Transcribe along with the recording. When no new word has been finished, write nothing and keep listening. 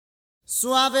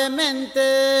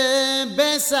Suavemente,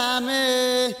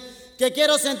 bésame, que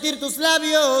quiero sentir tus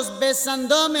labios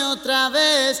besándome otra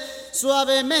vez.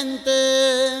 Suavemente,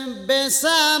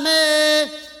 bésame,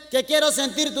 que quiero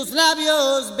sentir tus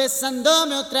labios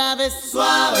besándome otra vez.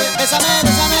 Suave, bésame,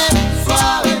 bésame,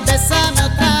 suave, bésame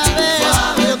otra vez.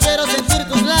 Suave. Yo quiero sentir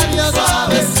tus labios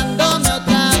suave, besándome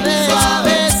otra vez.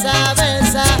 Suave. Besa,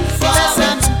 besa, suave,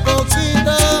 bésame un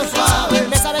poquito. Suave,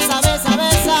 besa, besa, besa,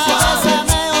 besa, suave,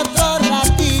 bésame otro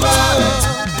ratito.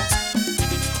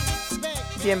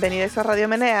 Bienvenidos a Radio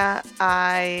Menea.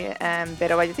 I am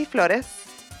Vero Valletti Flores.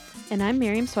 And I'm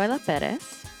Miriam Zoila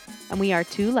Perez. And we are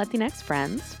two Latinx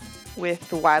friends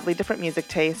with wildly different music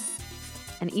tastes.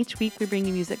 And each week we bring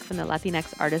you music from the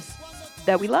Latinx artists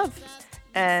that we love.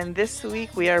 And this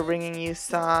week we are bringing you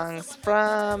songs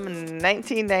from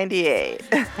 1998.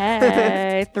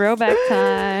 Hey, throwback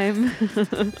time.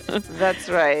 That's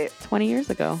right. 20 years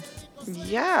ago.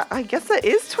 Yeah, I guess that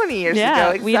is 20 years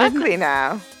yeah, ago. Exactly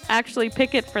now. Actually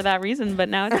pick it for that reason, but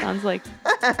now it sounds like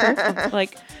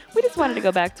like we just wanted to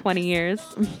go back 20 years.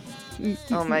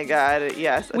 Oh my God,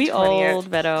 yes. We old,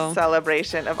 Vero.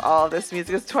 Celebration of all of this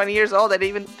music. It's 20 years old. I didn't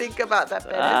even think about that.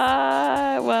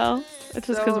 Well, it's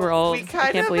just because we're old. I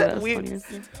can't believe that was 20 years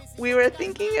ago. We were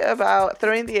thinking about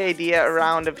throwing the idea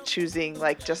around of choosing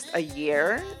like just a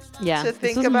year to think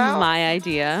this was about. My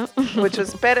idea. Which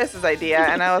was Perez's idea.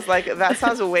 And I was like, that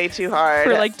sounds way too hard.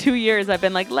 For like 2 years, I've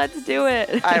been like, let's do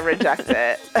it. I reject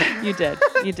it. You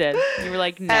did. You were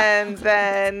like, no. And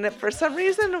then for some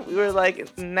reason, we were like,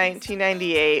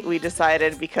 1998, we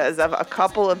decided because of a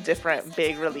couple of different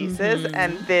big releases. Mm-hmm.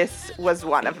 And this was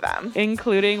one of them.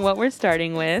 Including what we're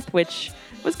starting with, which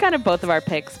was kind of both of our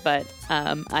picks, but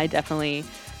I definitely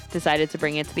decided to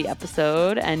bring it to the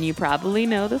episode, and you probably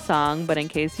know the song, but in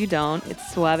case you don't, it's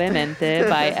Suavemente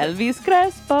by Elvis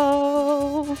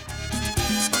Crespo.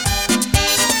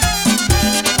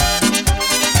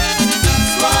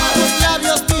 Suaves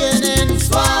labios tienen,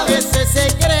 suave ese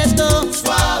secreto,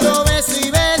 suave yo beso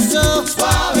y beso,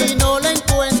 suave y no lo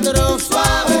encuentro,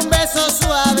 suave un beso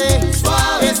suave,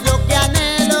 suave es lo que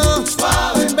anhelo,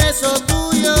 suave un beso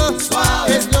tuyo,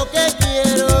 suave es lo que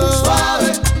quiero,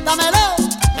 suave, dámelo.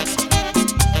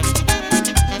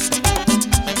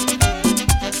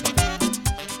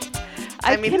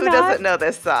 I mean, who doesn't know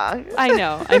this song? I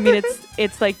know. I mean,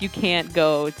 it's like you can't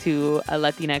go to a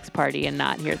Latinx party and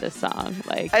not hear this song.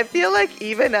 Like, I feel like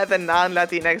even at the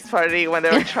non-Latinx party, when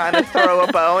they were trying to throw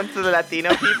a bone to the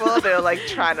Latino people, they're like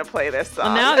trying to play this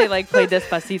song. Well, now they like play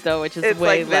Despacito, which is it's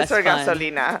way like less this or fun.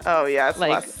 Gasolina. Oh yeah, it's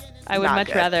like, less. I would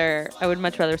much rather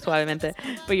Suavemente,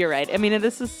 but you're right. I mean,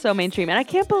 this is so mainstream, and I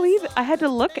can't believe I had to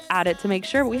look at it to make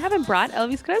sure. But we haven't brought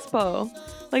Elvis Crespo.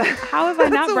 Like, how have I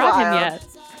not brought him yet?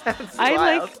 I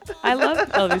love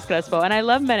Elvis Crespo, and I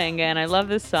love merengue, and I love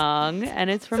this song,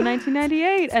 and it's from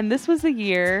 1998, and this was the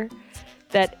year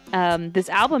that this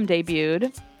album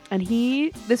debuted, and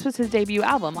this was his debut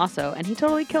album also, and he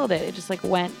totally killed it. It just like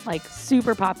went like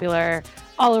super popular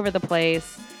all over the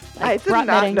place. Like, I did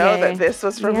not know that this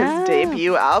was from his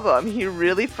debut album. He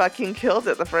really fucking killed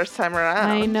it the first time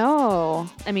around. I know.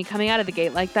 I mean, coming out of the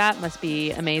gate like that must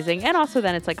be amazing. And also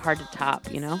then it's like hard to top,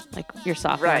 you know? Like your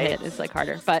sophomore hit is like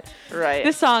harder. But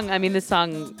this song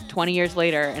 20 years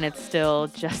later, and it's still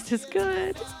just as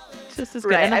good. Just as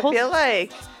good. Right. I feel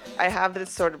like I have this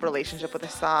sort of relationship with a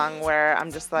song where I'm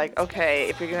just like, okay,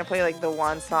 if you're going to play like the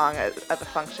one song at the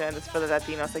function that's for the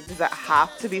Latinos, like, does that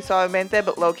have to be Suavemente?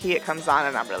 But low-key, it comes on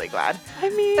and I'm really glad. I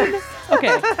mean,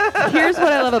 okay, here's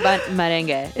what I love about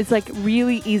merengue. It's like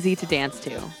really easy to dance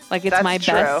to. Like it's my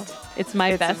best. It's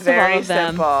my best of all of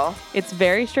them. Simple. It's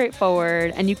very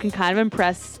straightforward, and you can kind of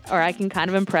impress, or I can kind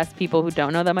of impress people who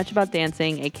don't know that much about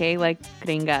dancing, aka like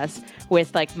gringas,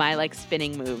 with like my like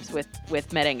spinning moves with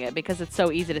merengue, because it's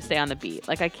so easy to stay on the beat.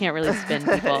 Like I can't really spin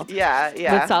people. yeah.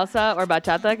 With salsa or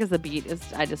bachata, because the beat is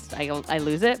I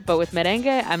lose it. But with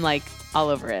merengue, I'm like all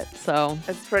over it. So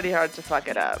it's pretty hard to fuck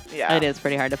it up. Yeah, it is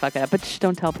pretty hard to fuck it up. But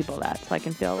don't tell people that, so I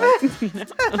can feel like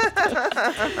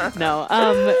no.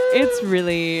 It's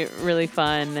really really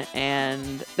fun,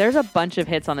 and there's a bunch of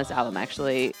hits on this album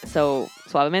actually. So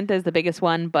Suavemente is the biggest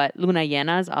one, but Luna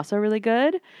Llena is also really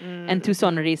good, and Tu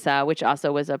Sonrisa, which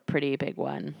also was a pretty big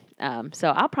one.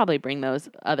 So I'll probably bring those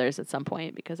others at some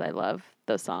point because I love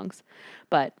those songs.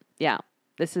 But yeah,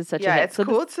 this is such a hit. Yeah, it's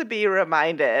cool to be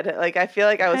reminded. Like, I feel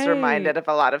like I was reminded of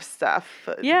a lot of stuff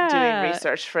doing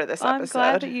research for this episode.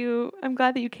 I'm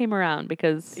glad that you came around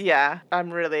because... Yeah,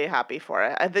 I'm really happy for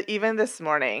it. Even this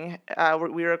morning,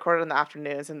 we recorded in the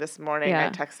afternoons, and this morning I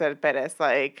texted Perez,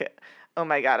 like, oh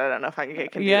my God, I don't know if I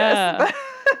can do Yeah. this.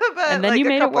 But And then like you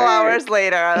made a it couple work. hours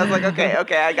later, I was like, okay,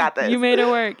 I got this. You made it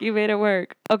work. You made it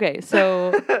work. Okay,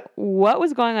 so what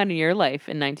was going on in your life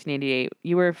in 1988?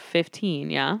 You were 15,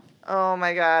 yeah? Oh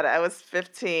my God, I was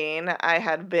 15. I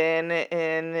had been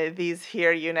in these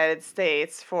here United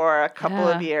States for a couple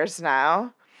of Yeah. years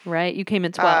now. Right? You came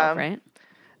at 12, Um, right?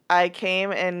 I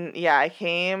came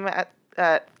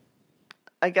at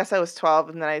I guess I was 12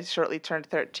 and then I shortly turned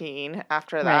 13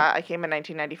 after Right. that. I came in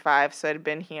 1995, so I'd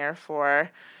been here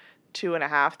for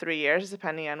 2.5, 3 years,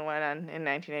 depending on when in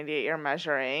 1988 you're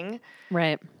measuring.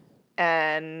 Right.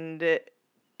 And, it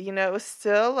was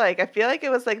still like, I feel like it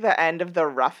was like the end of the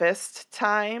roughest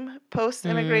time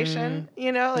post-immigration, Like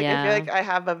I feel Yeah. like I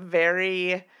have a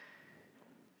very,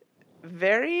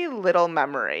 very little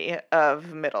memory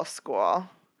of middle school.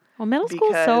 Well, middle school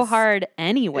is so Because hard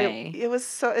anyway.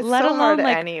 It's Let so hard alone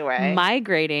like anyway.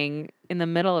 migrating in the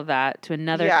middle of that to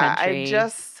another Yeah, country. I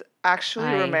just actually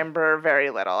I- remember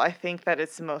very little. I think that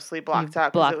it's mostly blocked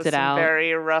out because blocked it was it some out.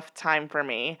 very rough time for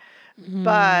me.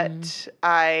 But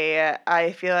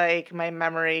I feel like my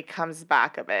memory comes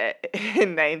back a bit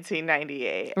in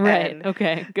 1998. Right. And,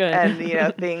 Okay. Good.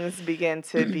 and things begin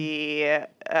to be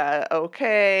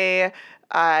okay.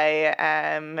 I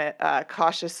am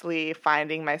cautiously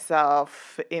finding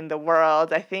myself in the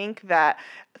world. I think that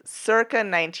circa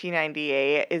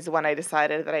 1998 is when I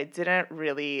decided that I didn't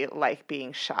really like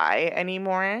being shy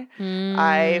anymore.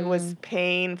 I was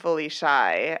painfully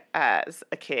shy as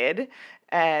a kid.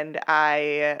 And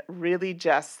I really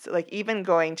just, like, even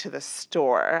going to the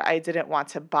store, I didn't want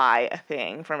to buy a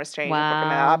thing from a stranger porque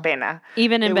me Wow. daba pena.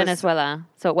 Even in It was Venezuela.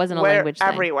 So it wasn't a language thing.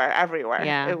 Everywhere.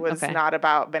 Yeah, It was okay. not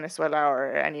about Venezuela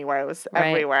or anywhere. It was Right.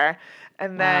 everywhere.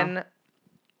 And Wow. then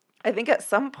I think at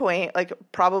some point, like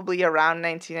probably around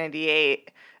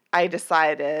 1998, I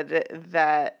decided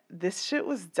that this shit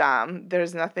was dumb.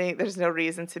 There's no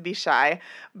reason to be shy,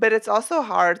 but it's also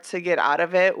hard to get out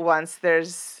of it once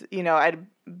there's,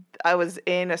 I was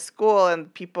in a school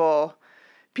and people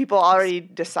already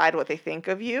decide what they think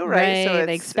of you, right? So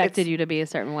they expected you to be a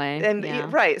certain way. and Yeah.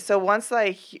 right. So once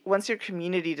your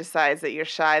community decides that you're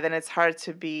shy, then it's hard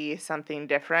to be something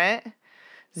different.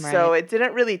 So Right. it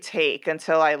didn't really take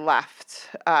until I left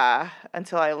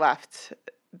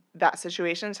that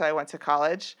situation. So I went to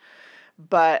college,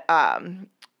 but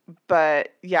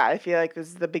yeah, I feel like this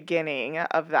is the beginning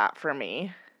of that for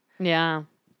me. Yeah.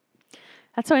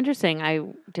 That's so interesting. I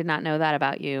did not know that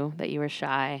about you, that you were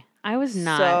shy. I was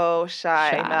not. So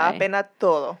shy. Me da shy. pena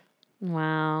todo.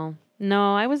 Wow.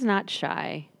 No, I was not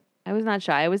shy. I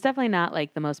was definitely not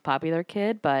like the most popular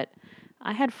kid, but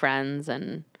I had friends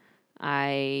and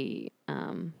I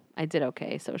did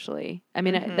okay socially. I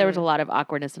mean, there was a lot of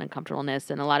awkwardness and uncomfortableness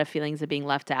and a lot of feelings of being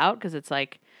left out because it's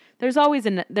like there's always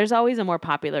a more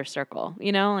popular circle,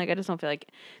 Like I just don't feel like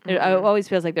it always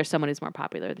feels like there's someone who's more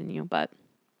popular than you, but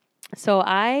so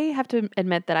I have to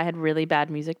admit that I had really bad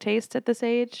music taste at this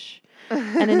age.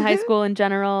 And in high school in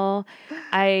general,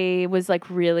 I was like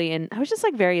I was just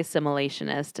like very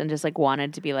assimilationist and just like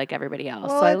wanted to be like everybody else.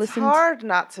 Well, so I it's listened. hard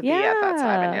not to be at that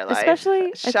time in Yeah, your life.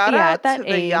 especially Shout at out that to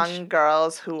the age. young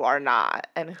girls who are not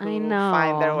and who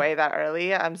find their know. way that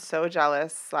early. I'm so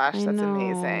jealous. That's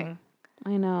amazing.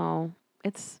 I know.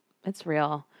 It's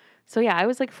real. So yeah, I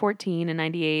was like 14 in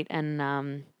 98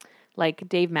 and like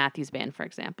Dave Matthews Band, for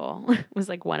example, was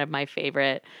like one of my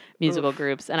favorite musical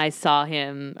groups. And I saw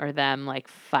him or them like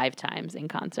 5 times in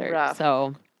concert. Rough.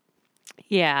 So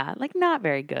yeah, like not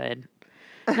very good.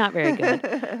 Not very good.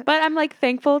 But I'm like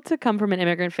thankful to come from an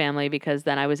immigrant family because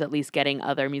then I was at least getting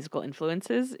other musical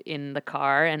influences in the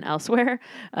car and elsewhere.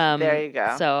 There you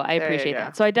go. So I There you appreciate go.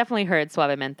 that. So I definitely heard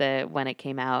Suavemente when it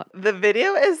came out. The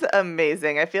video is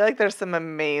amazing. I feel like there's some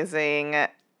amazing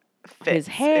fits His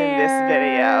hair. in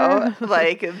this video.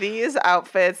 Like these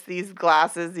outfits, these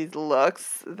glasses, these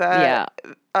looks that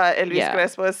Elvis Yeah.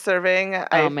 Crespo is serving.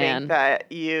 I man. think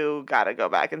that you gotta go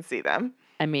back and see them.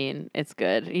 I mean, it's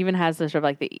good. It even has the sort of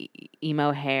like the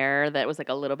emo hair that was like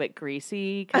a little bit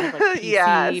greasy, kind of like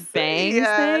PC bangs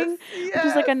thing, which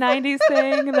is like a 90s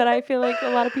thing that I feel like a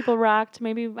lot of people rocked.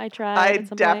 Maybe I tried I at some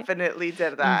point. definitely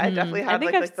did that. I definitely had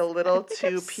think like the little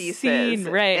two pieces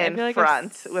right. I in feel like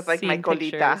front I've with like my seen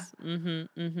colita.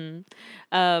 pictures.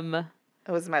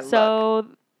 It was my look. So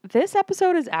this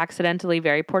episode is accidentally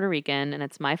very Puerto Rican, and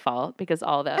it's my fault because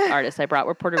all the artists I brought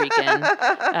were Puerto Rican.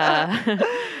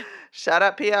 Shout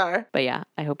out PR. But yeah,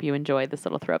 I hope you enjoy this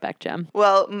little throwback gem.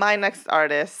 Well, my next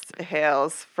artist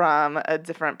hails from a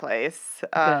different place.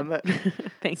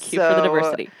 Thank you for the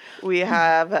diversity. We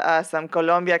have some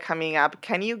Colombia coming up.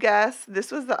 Can you guess?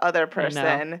 This was the other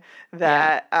person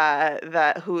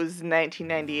that whose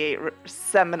 1998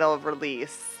 seminal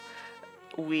release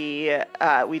we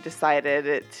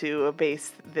decided to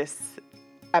base this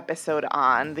episode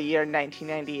on, the year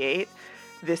 1998.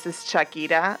 This is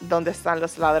Shakira. ¿Dónde están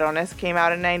los ladrones? Came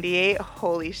out in 98.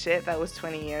 Holy shit, that was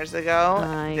 20 years ago.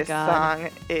 My this God. song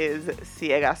is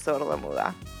Ciega Sorda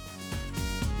Muda.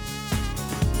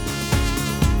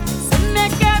 Se me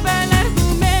acaba el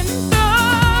argumento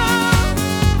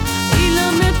y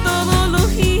la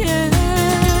metodología.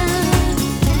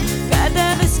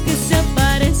 Cada vez que se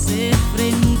aparece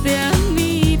frente a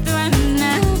mí tu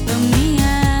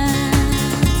anatomía.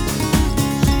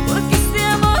 Porque este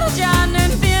amor ya no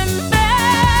entiende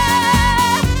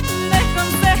de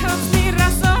consejos ni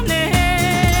razones.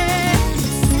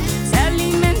 Se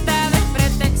alimenta de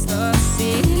pretextos y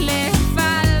le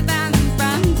faltan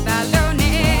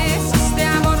pantalones. Este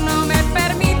amor no me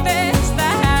permite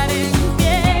estar en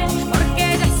pie,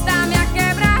 porque ya está, me ha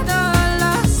quebrado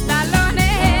los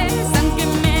talones. Aunque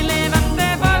me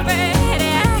levante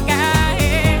volveré a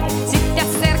caer. Si te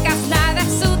acercas nada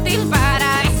es útil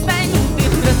para esta inútil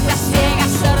bruta ciega,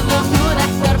 sordo, muda,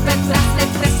 torpe, tras de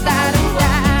testaruda.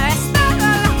 Es todo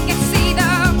lo que he sido,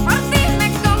 por ti me he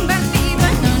convertido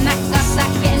en una cosa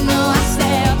que no hace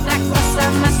otra cosa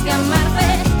más que amarte.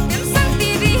 Pienso en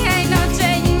ti día y noche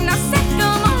y no sé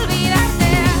cómo olvidarte.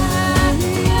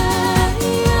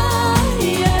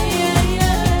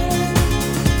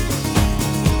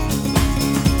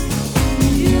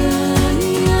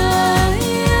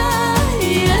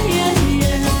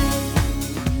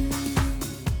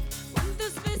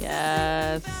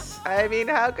 Yes. I mean,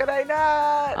 how could I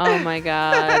not? Oh my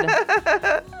God.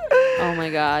 Oh my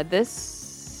God. This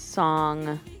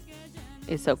song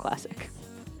is so classic.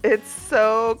 It's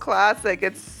so classic.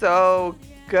 It's so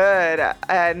good.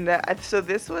 And so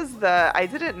this was I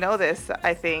didn't know this,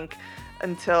 I think,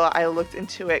 until I looked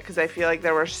into it, because I feel like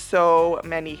there were so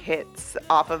many hits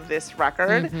off of this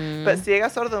record. But Ciega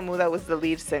Sorda Muda was the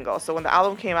lead single. So when the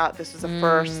album came out, this was the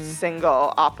first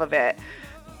single off of it.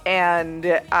 And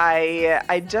I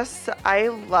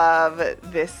love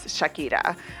this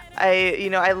Shakira.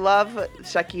 I love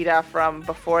Shakira from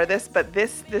before this, but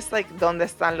this like ¿Dónde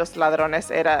están los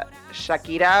ladrones? Era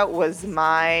Shakira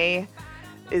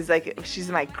she's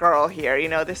my girl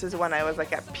here. This is when I was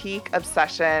like at peak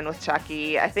obsession with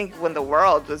Chucky. I think when the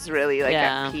world was really like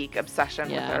at peak obsession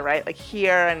with her, right? Like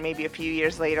here, and maybe a few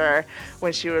years later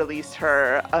when she released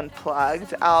her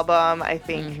Unplugged album, I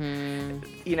think,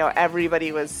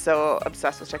 everybody was so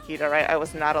obsessed with Shakira, right? I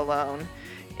was not alone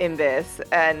in this.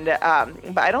 And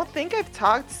but I don't think I've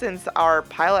talked since our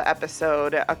pilot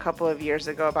episode a couple of years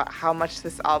ago about how much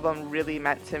this album really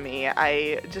meant to me.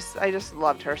 I just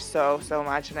loved her so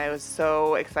much, and I was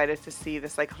so excited to see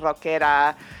this like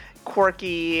rockera,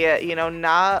 quirky,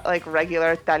 not like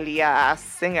regular Thalia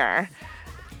singer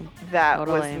that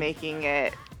was making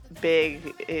it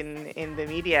big in the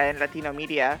media, in Latino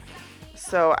media.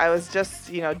 So I was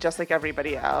just just like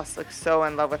everybody else, like so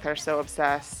in love with her, so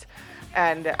obsessed.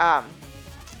 And I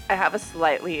have a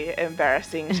slightly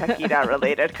embarrassing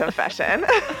Shakira-related confession.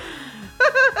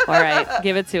 All right,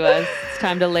 give it to us. It's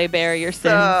time to lay bare your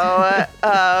sins. So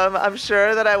I'm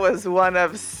sure that I was one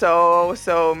of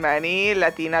so many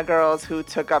Latina girls who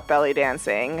took up belly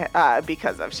dancing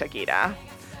because of Shakira.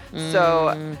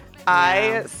 So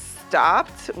I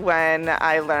stopped when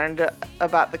I learned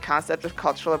about the concept of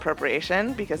cultural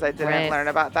appropriation, because I didn't learn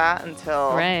about that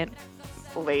until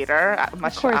later,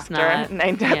 much after, a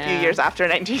few years after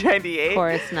 1998. Of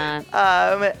course not.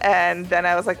 And then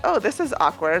I was like, oh, this is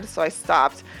awkward, so I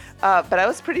stopped. But I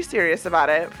was pretty serious about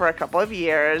it for a couple of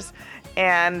years.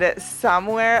 And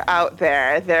somewhere out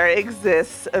there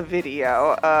exists a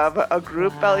video of a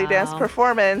group belly dance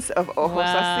performance of Ojos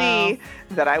Así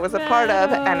that I was a part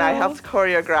of, and I helped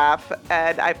choreograph.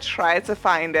 And I've tried to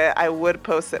find it. I would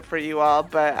post it for you all,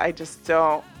 but I just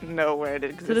don't know where it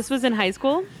exists. So this was in high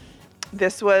school?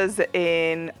 This was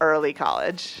in early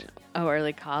college. Oh,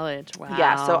 early college. Wow.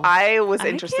 Yeah, so I was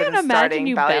interested in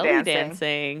starting belly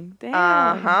dancing. Damn.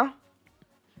 Uh-huh.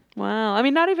 Wow. I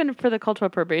mean, not even for the cultural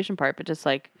appropriation part, but just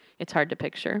like, it's hard to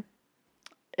picture.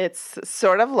 It's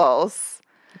sort of lulz.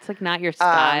 It's like not your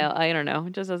style. I don't know.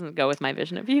 It just doesn't go with my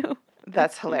vision of you.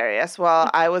 That's hilarious. Well,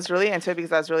 I was really into it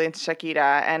because I was really into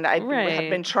Shakira, and I had Right.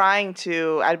 been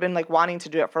I'd been like wanting to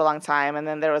do it for a long time, and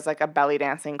then there was like a belly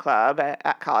dancing club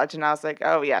at college, and I was like,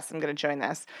 oh yes, I'm going to join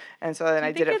this. And so then you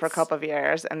I did think it for a it's- couple of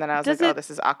years, and then I was does like, oh, it-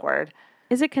 this is awkward.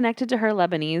 Is it connected to her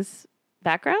Lebanese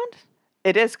background?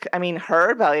 It is, I mean,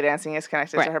 her belly dancing is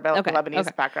connected Right. to her Okay. Lebanese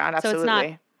Okay. background, So absolutely. it's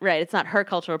not right. It's not her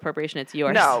cultural appropriation. It's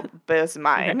yours. No, but it's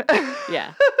mine.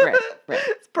 Yeah. Right. Right.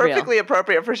 It's perfectly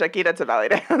appropriate for Shakira to belly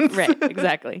dance. Right.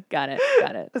 Exactly. Got it.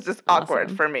 It's just awkward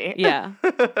Awesome. for me. Yeah.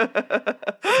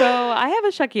 So I have a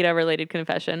Shakira related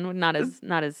confession. Not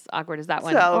as awkward as that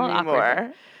one. Tell Well, me awkward.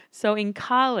 more. So in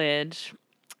college,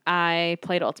 I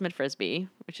played ultimate frisbee,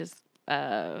 which is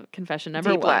confession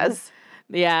number Deep one. les.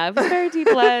 Yeah, it was very deep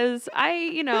les.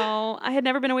 I had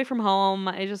never been away from home.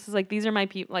 I just was like, these are my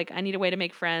people. Like, I need a way to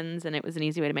make friends, and it was an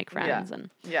easy way to make friends. And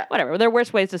Yeah. whatever. There are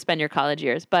worse ways to spend your college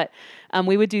years. But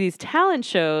we would do these talent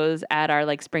shows at our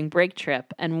like spring break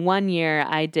trip. And one year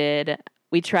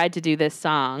we tried to do this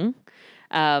song.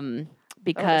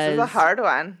 Because This is a hard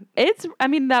one.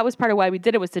 that was part of why we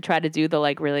did it, was to try to do the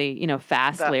like really,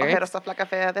 fast The lyrics. Ojeros of la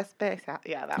Café de Space.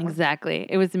 Yeah, that one. Exactly.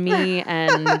 It was me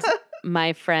and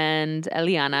my friend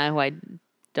Eliana, who I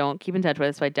don't keep in touch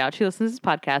with, so I doubt she listens to this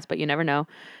podcast, but you never know,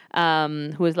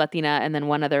 who is Latina, and then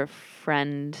one other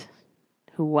friend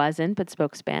who wasn't, but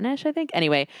spoke Spanish, I think.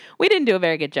 Anyway, we didn't do a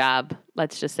very good job.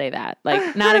 Let's just say that.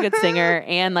 Like, not a good singer,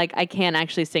 and like I can't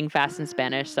actually sing fast in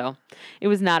Spanish, so it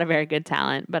was not a very good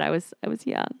talent, but I was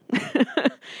young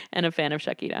and a fan of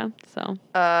Shakira, so.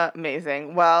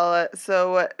 Amazing. Well,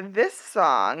 so this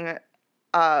song,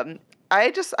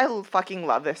 I fucking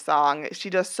love this song. She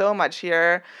does so much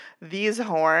here. These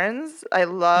horns, I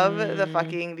love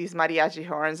these mariachi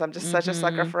horns. I'm just such a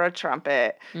sucker for a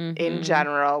trumpet in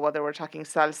general, whether we're talking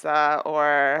salsa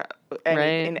or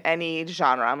in any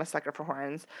genre. I'm a sucker for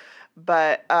horns.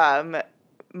 But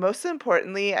most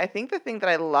importantly, I think the thing that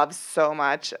I love so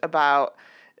much about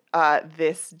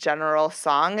this general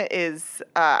song is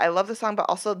I love the song, but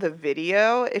also the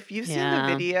video. If you've seen the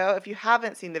video, if you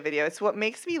haven't seen the video, it's what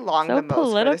makes me long So the most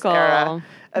political. for this era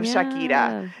of Yeah.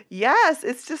 Shakira. Yes,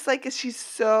 it's just like she's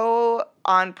so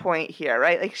on point here,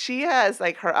 right? Like she has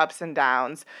like her ups and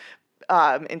downs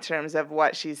in terms of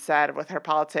what she's said with her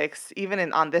politics,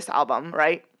 even on this album,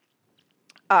 right?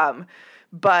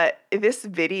 But this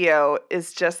video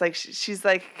is just like she's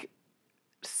like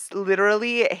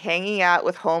literally hanging out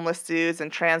with homeless dudes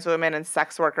and trans women and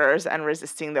sex workers and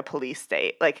resisting the police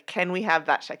state. Like, can we have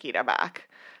that Shakira back?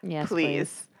 Yes,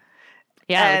 please.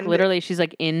 Yeah, And- like literally, she's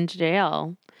like in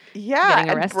jail. Yeah, Getting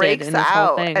and arrested breaks in this whole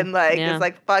out thing. and like Yeah. is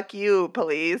like, fuck you,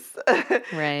 police.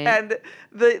 Right. And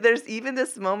there's even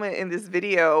this moment in this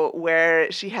video where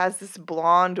she has this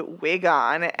blonde wig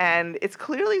on, and it's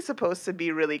clearly supposed to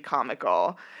be really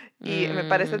comical. Y me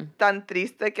parece tan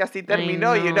triste que así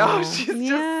terminó, you know? know. She's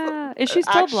Yeah. just Is she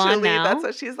still blonde actually, now? that's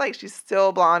what she's like. She's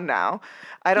still blonde now.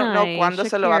 I don't know Ay, cuándo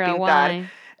se lo va a Shakira, pintar. why?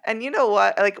 And you know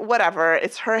what? Like, whatever.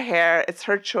 It's her hair. It's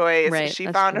her choice. Right, She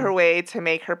that's found true. her way to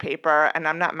make her paper, and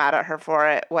I'm not mad at her for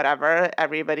it. Whatever.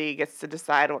 Everybody gets to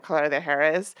decide what color their hair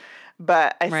is.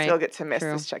 But I Right, still get to miss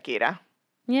true. this Shakira.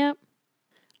 Yep.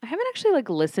 I haven't actually like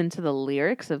listened to the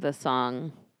lyrics of the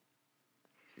song.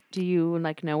 Do you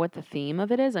like know what the theme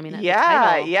of it is? I mean, the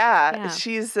title. Yeah.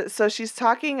 Yeah. She's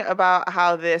talking about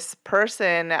how this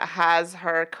person has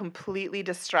her completely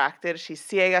distracted. She's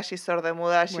ciega, she's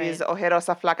sordomuda, she's Right.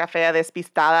 ojerosa, flaca, fea,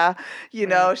 despistada. You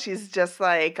know, she's just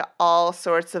like all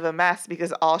sorts of a mess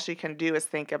because all she can do is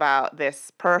think about this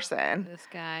person. This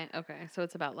guy. Okay, so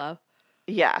it's about love.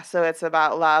 Yeah, so it's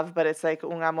about love, but it's like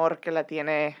un amor que la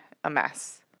tiene a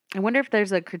mess. I wonder if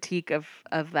there's a critique of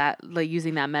that, like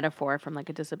using that metaphor from like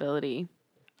a disability.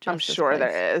 I'm justice sure place.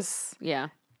 there is. Yeah.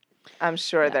 I'm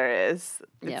sure there is.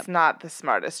 It's Yep. not the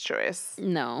smartest choice.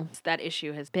 No, that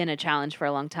issue has been a challenge for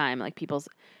a long time. Like people's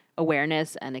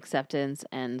awareness and acceptance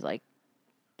and like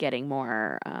getting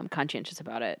more conscientious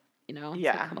about it. You know, It's,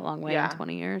 like, Yeah. come a long way Yeah. in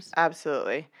 20 years.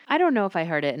 Absolutely. I don't know if I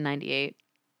heard it in '98.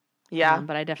 Yeah.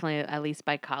 But I definitely, at least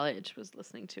by college, was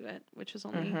listening to it, which was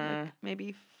only Mm-hmm. like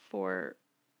maybe 4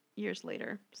 years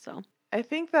later. So I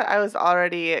think that I was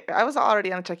already on a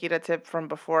Shakira tip from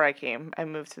before I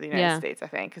moved to the United Yeah. States, I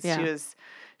think, because Yeah.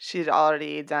 she'd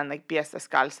already done like Pies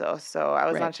Descalzos, so I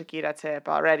was Right. on Shakira tip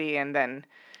already, and then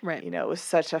right. you know it was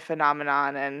such a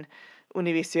phenomenon, and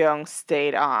Univision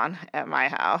stayed on at my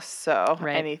house, so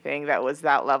Right. anything that was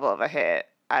that level of a hit,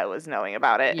 I was knowing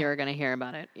about it. You're gonna hear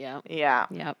about it. Yeah. Yeah.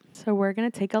 Yep. So we're gonna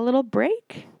take a little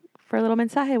break for a little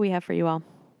mensaje we have for you all.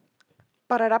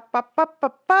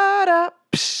 Ba-da-da-ba-ba-ba-ba-da.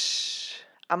 Psh.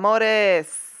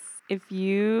 Amores. If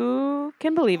you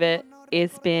can believe it,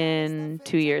 it's been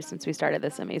 2 years since we started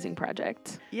this amazing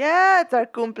project. Yeah, it's our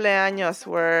cumpleaños.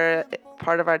 We're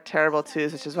part of our Terrible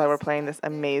Twos, which is why we're playing this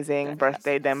amazing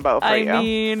birthday dembow for you. I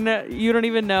mean, you don't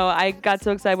even know. I got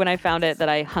so excited when I found it that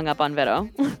I hung up on Vero.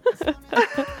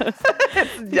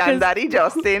 Yandar y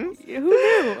Justin. Who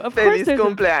knew? Of Feliz course there's a-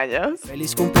 cumpleaños.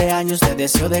 Feliz cumpleaños, te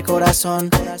deseo de corazón.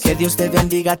 Que Dios te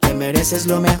bendiga, te mereces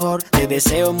lo mejor. Te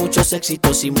deseo muchos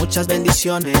éxitos y muchas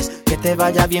bendiciones. Que te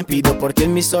vaya bien, pido por ti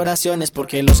en mis oraciones.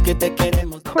 Porque los que te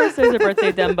queremos. Of course there's a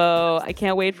birthday dembo. I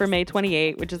can't wait for May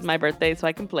 28, which is my birthday, so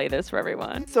I can play this for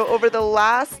everyone. So over the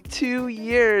last 2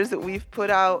 years, we've put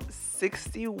out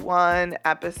 61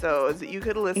 episodes. You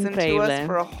could listen to us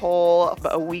Increíble. for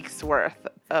a week's worth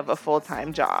of a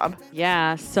full-time job.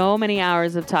 Yeah, so many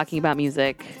hours of talking about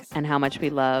music and how much we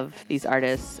love these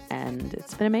artists, and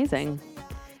it's been amazing.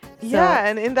 Yeah,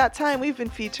 and in that time, we've been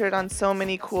featured on so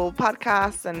many cool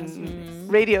podcasts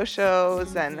and radio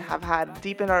shows and have had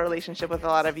deepened our relationship with a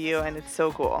lot of you, and it's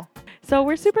so cool. So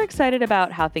we're super excited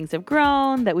about how things have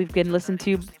grown, that we've been listened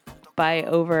to by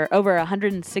over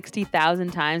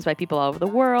 160,000 times by people all over the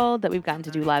world, that we've gotten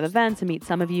to do live events and meet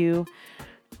some of you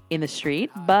in the street.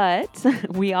 But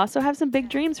we also have some big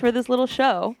dreams for this little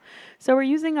show. So we're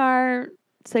using our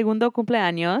segundo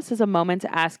cumpleaños as a moment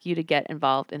to ask you to get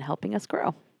involved in helping us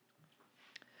grow.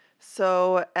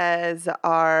 So as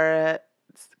our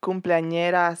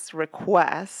cumpleañeras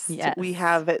request, Yes. we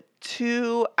have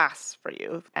 2 asks for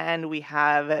you, and we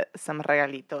have some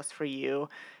regalitos for you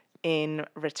in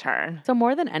return. So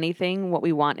more than anything, what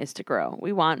we want is to grow.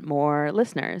 We want more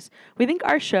listeners. We think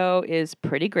our show is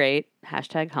pretty great.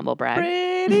 #humblebrag.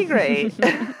 Pretty great.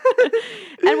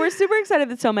 And we're super excited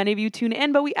that so many of you tune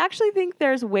in, but we actually think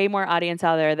there's way more audience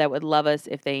out there that would love us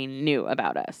if they knew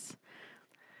about us.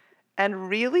 And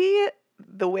really,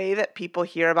 the way that people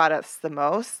hear about us the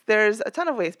most, there's a ton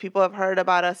of ways. People have heard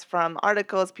about us from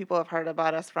articles, people have heard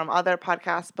about us from other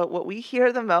podcasts, but what we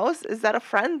hear the most is that a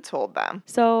friend told them.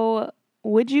 So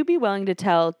would you be willing to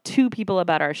tell 2 people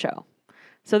about our show?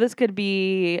 So this could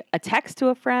be a text to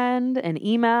a friend, an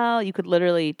email. You could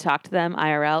literally talk to them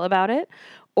IRL about it.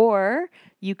 Or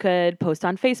you could post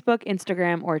on Facebook,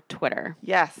 Instagram, or Twitter.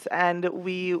 Yes, and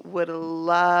we would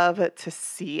love to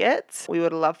see it. We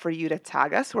would love for you to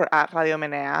tag us. We're at Radio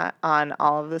Menea on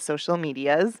all of the social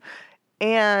medias.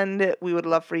 And we would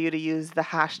love for you to use the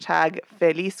hashtag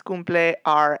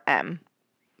FelizCumpleRM.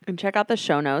 And check out the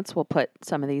show notes. We'll put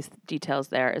some of these details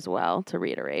there as well to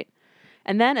reiterate.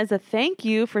 And then as a thank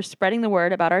you for spreading the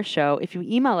word about our show, if you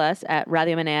email us at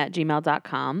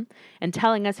radiomenea@gmail.com and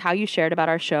telling us how you shared about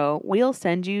our show, we'll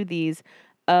send you these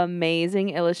amazing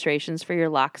illustrations for your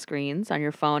lock screens on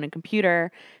your phone and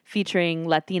computer featuring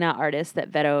Latina artists that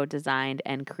Vero designed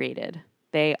and created.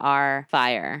 They are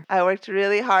fire. I worked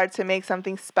really hard to make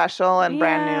something special and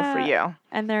brand new for you.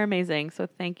 And they're amazing. So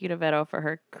thank you to Vero for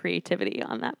her creativity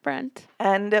on that front.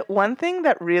 And one thing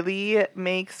that really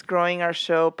makes growing our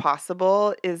show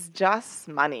possible is just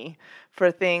money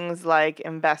for things like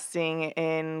investing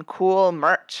in cool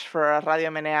merch for a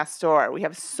Radio Menea store. We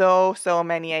have so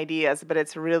many ideas, but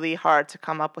it's really hard to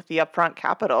come up with the upfront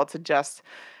capital to just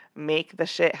make the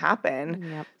shit happen.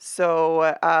 Yep.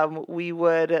 So we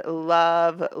would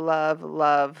love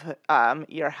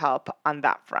your help on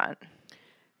that front.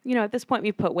 You know, at this point,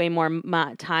 we've put way more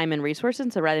time and resources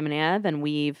into Radio Menea than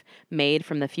we've made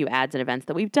from the few ads and events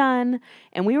that we've done.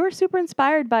 And we were super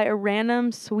inspired by a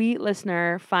random sweet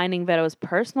listener finding Vero's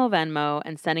personal Venmo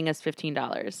and sending us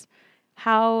 $15.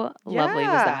 How lovely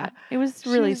was that? It was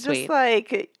really She's sweet. just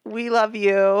like, we love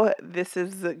you. This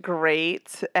is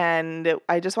great. And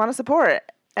I just want to support.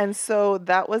 And so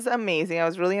that was amazing. I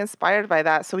was really inspired by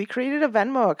that. So we created a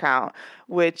Venmo account,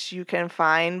 which you can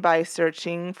find by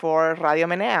searching for Radio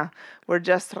Menea. We're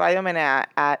just Radio Menea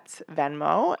at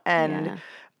Venmo. And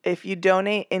if you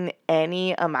donate in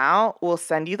any amount, we'll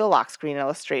send you the lock screen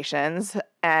illustrations.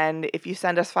 And if you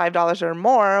send us $5 or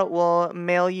more, we'll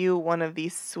mail you one of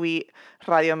these sweet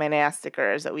Radio Menea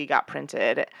stickers that we got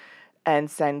printed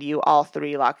and send you all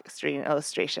 3 lock screen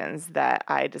illustrations that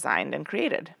I designed and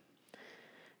created.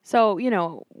 So, you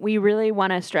know, we really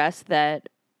want to stress that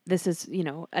this is, you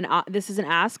know, this is an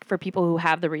ask for people who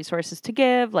have the resources to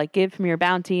give, like give from your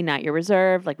bounty, not your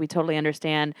reserve. Like we totally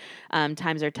understand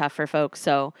times are tough for folks.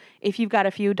 So if you've got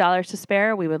a few dollars to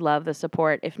spare, we would love the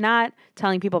support. If not,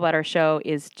 telling people about our show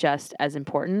is just as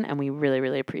important. And we really,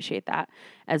 really appreciate that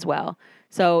as well.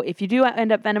 So if you do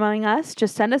end up Venmoing us,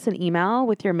 just send us an email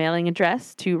with your mailing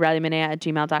address to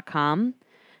radiomenea@gmail.com.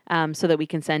 So that we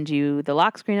can send you the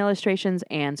lock screen illustrations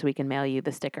and so we can mail you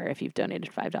the sticker if you've donated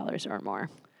 $5 or more.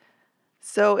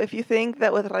 So if you think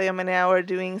that with Radio Menea we're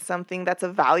doing something that's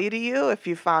of value to you, if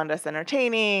you found us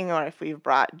entertaining, or if we've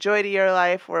brought joy to your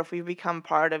life, or if we've become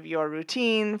part of your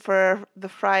routine for the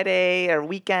Friday or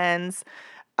weekends,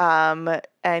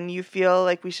 and you feel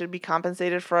like we should be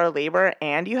compensated for our labor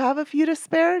and you have a few to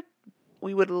spare,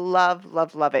 we would love,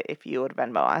 love, love it if you would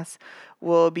Venmo us.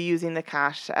 We'll be using the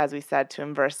cash, as we said, to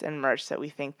invest in merch that we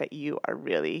think that you are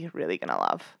really, really going to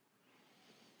love.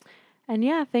 And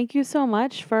yeah, thank you so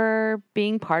much for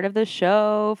being part of the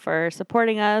show, for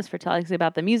supporting us, for telling us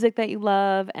about the music that you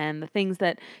love and the things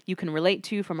that you can relate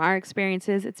to from our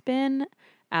experiences. It's been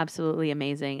absolutely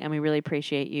amazing, and we really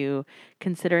appreciate you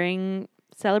considering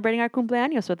celebrating our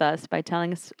cumpleaños with us by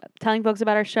telling folks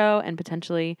about our show and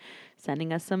potentially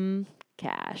sending us some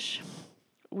cash.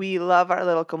 We love our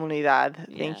little comunidad.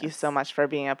 Thank you Yes. so much for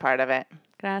being a part of it.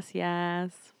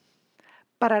 Gracias.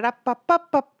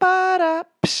 Ba-da-da-ba-ba-ba-ba-da.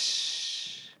 Psh.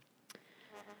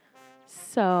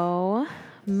 So,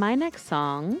 my next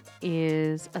song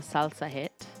is a salsa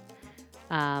hit,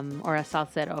 or a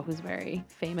salsero who's very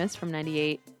famous from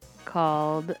 '98,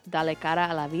 called Dale Cara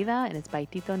a la Vida, and it's by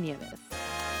Tito Nieves.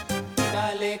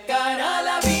 Dale cara a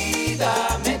la vida,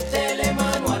 métele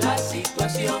mano a la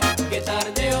situación, que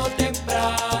tarde o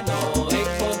temprano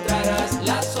encontrarás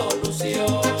la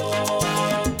solución.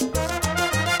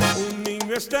 Un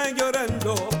niño está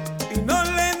llorando y no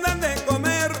le dan de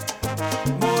comer,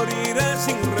 morirá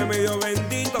sin remedio,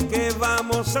 bendito, ¿qué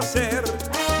vamos a hacer?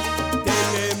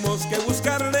 Tenemos que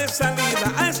buscarle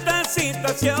salida a esta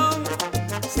situación.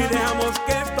 Si dejamos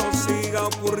que esto siga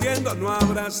ocurriendo, no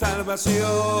habrá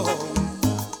salvación.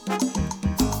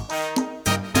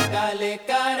 Dale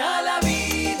cara a la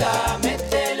vida,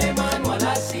 métele mano a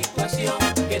la situación,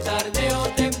 que tarde o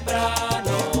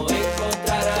temprano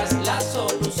encontrarás la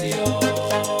solución.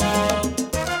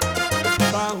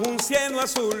 Bajo un cielo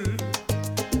azul,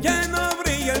 ya no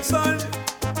brilla el sol,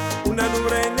 una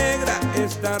nube negra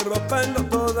está arropando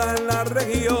toda la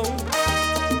región.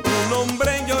 Un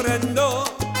hombre llorando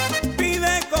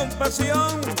pide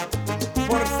compasión,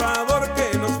 por favor,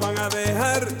 que nos van a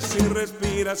dejar sin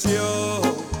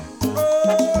respiración.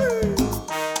 ¡Ay!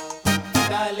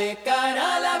 Dale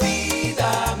cara a la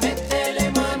vida,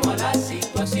 métele mano a la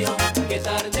situación, que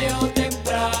tarde o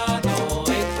temprano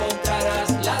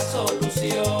encontrarás la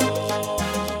solución.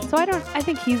 So I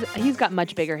think he's got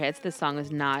much bigger hits. This song is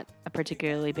not a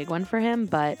particularly big one for him,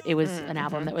 but it was an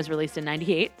album that was released in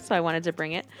 '98, so I wanted to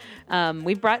bring it.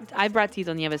 I've brought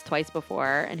Tito Nieves twice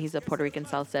before, and he's a Puerto Rican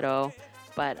salsero,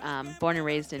 but born and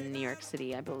raised in New York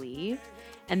City, I believe.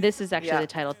 And this is actually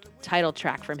the title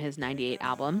track from his '98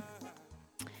 album.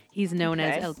 He's known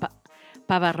as El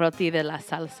Pavarotti de la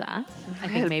Salsa. I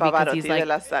think maybe because he's like, de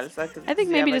la salsa, I think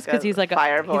maybe just because he's like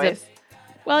fire voice.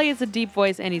 He has a deep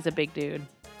voice and he's a big dude.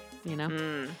 You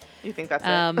know. You think that's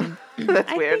it?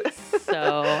 That's weird. I think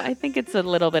so. I think it's a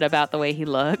little bit about the way he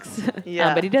looks.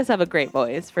 Yeah. But he does have a great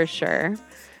voice for sure.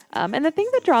 And the thing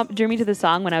that drew me to the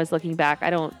song when I was looking back,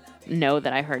 I don't know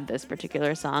that I heard this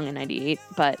particular song in '98,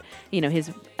 but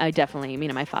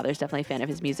my father's definitely a fan of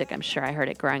his music. I'm sure I heard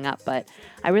it growing up, but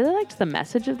I really liked the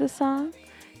message of this song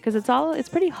because it's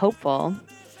pretty hopeful,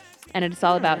 and it's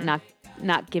all about not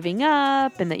giving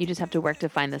up, and that you just have to work to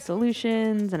find the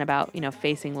solutions, and about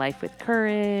facing life with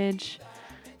courage.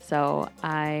 So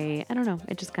I don't know,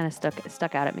 it just kind of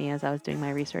stuck out at me as I was doing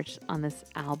my research on this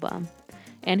album.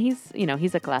 And he's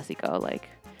a clásico, like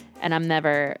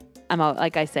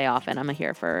I say often, I'm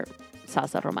here for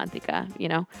salsa romántica,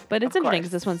 But it's interesting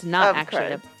because this one's not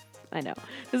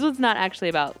this one's not actually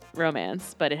about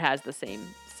romance, but it has the same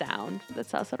sound that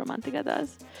salsa romántica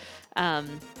does.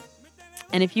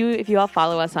 And if you all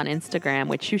follow us on Instagram,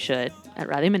 which you should, at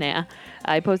Radio Menea,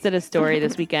 I posted a story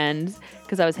this weekend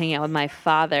because I was hanging out with my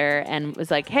father and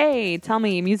was like, hey, tell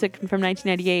me music from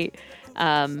 1998.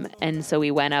 And so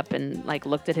we went up and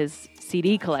looked at his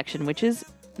CD collection, which is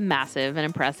massive and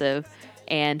impressive,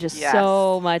 and just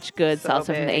so much good salsa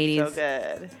from the 80s. So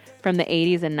good. From the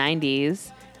 80s and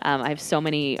 90s. I have so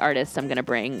many artists I'm going to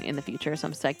bring in the future, so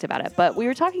I'm psyched about it. But we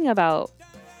were talking about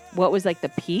what was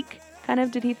the peak,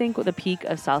 did he think, the peak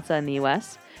of salsa in the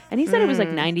U.S.? And he said it was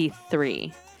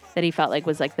 93 that he felt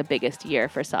was the biggest year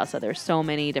for salsa. There's so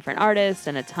many different artists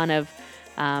and a ton of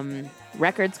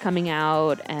records coming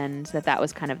out, and that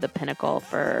was kind of the pinnacle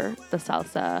for the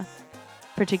salsa,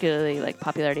 particularly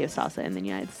popularity of salsa in the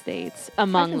United States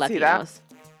among Latinos.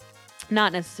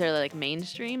 Not necessarily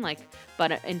mainstream,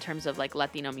 but in terms of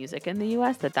Latino music in the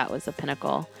U.S., that was the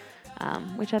pinnacle,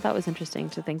 which I thought was interesting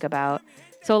to think about.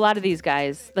 So a lot of these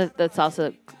guys, the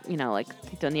salsa,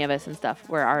 Tito Nieves and stuff,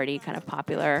 were already kind of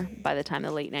popular by the time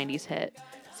the late 90s hit.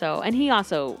 So, and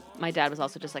my dad was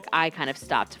also just like, I kind of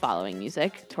stopped following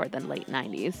music toward the late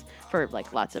 90s for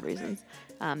like lots of reasons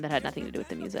that had nothing to do with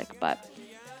the music. But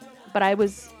I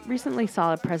recently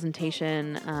saw a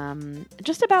presentation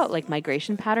just about like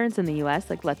migration patterns in the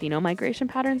U.S., like Latino migration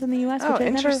patterns in the U.S. Oh, which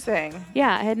interesting.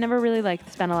 I had never really like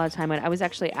spent a lot of time with. I was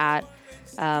actually at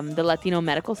the Latino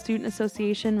Medical Student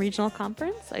Association Regional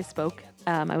Conference. I spoke.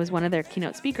 I was one of their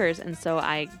keynote speakers, and so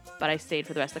I stayed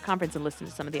for the rest of the conference and listened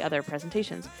to some of the other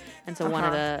presentations. And so one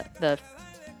of the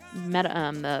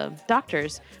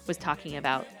doctors was talking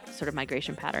about sort of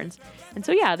migration patterns. And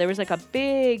so, there was like a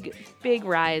big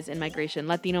rise in migration,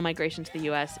 Latino migration to the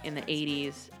U.S. in the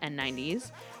 80s and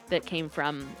 90s that came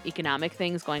from economic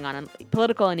things going on,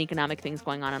 political and economic things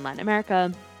going on in Latin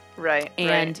America. Right.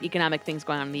 And economic things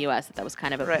going on in the U.S. That was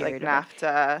kind of a period like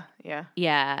NAFTA,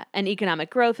 Yeah, and economic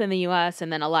growth in the U.S.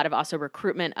 and then a lot of also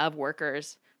recruitment of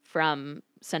workers from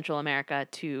Central America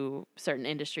to certain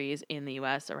industries in the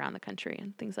U.S. around the country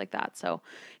and things like that. So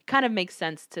it kind of makes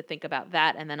sense to think about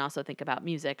that and then also think about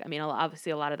music. I mean,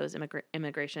 obviously a lot of those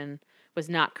immigration was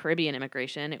not Caribbean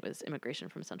immigration. It was immigration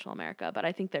from Central America. But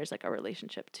I think there's like a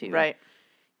relationship too. Right.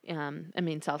 I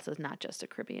mean, salsa is not just a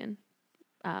Caribbean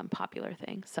popular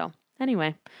thing. So anyway,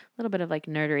 a little bit of like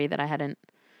nerdery that I hadn't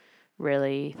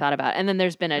really thought about. And then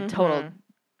there's been a total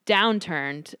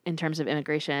downturn in terms of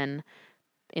immigration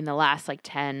in the last like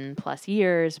 10 plus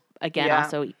years. Again,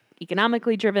 also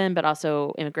economically driven, but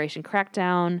also immigration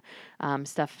crackdown,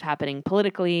 stuff happening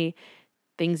politically,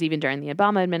 things even during the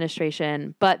Obama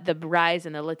administration. But the rise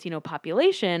in the Latino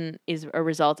population is a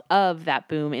result of that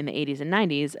boom in the 80s and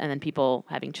 90s and then people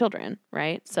having children,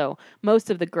 right? So most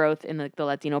of the growth in the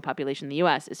Latino population in the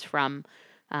U.S. is from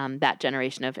that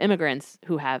generation of immigrants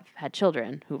who have had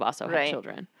children, who've also had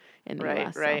children in the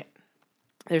U.S. Right.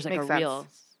 So there's like Makes a real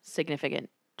significant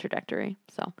trajectory.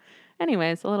 So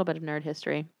anyways, a little bit of nerd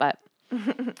history. But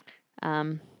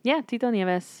Tito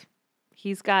Nieves,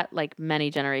 he's got like many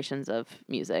generations of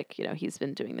music. You know, he's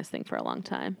been doing this thing for a long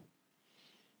time.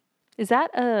 Is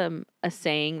that a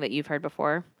saying that you've heard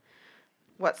before?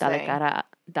 What Dale saying?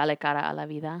 Dale cara a la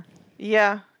vida.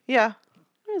 Yeah.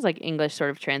 It's like English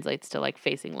sort of translates to like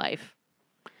facing life.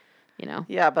 You know?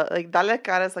 Yeah, but like dale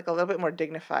cara is like a little bit more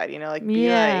dignified, you know, like be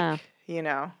like, you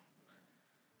know,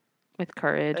 with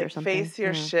courage like or something. face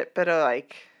your shit, but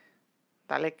like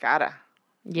dale cara.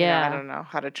 Yeah. You know, I don't know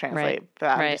how to translate, but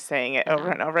I'm just saying it over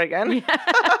and over again.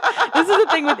 This is the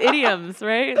thing with idioms,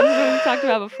 right? This is what we talked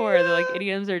about before. They're like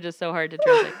idioms are just so hard to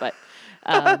translate, but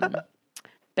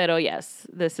pero yes,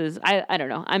 this is I don't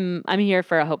know. I'm here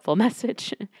for a hopeful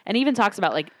message. And he even talks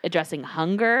about like addressing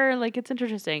hunger. Like it's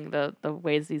interesting the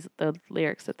ways the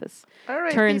lyrics that this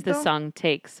turns this song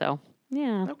takes. So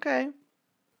yeah. Okay.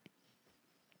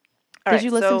 Did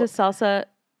you listen to salsa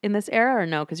in this era or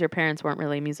no? Because your parents weren't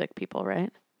really music people,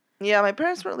 right? Yeah, my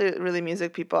parents weren't really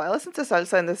music people. I listened to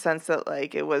salsa in the sense that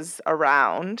like it was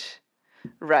around,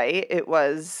 right? It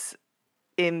was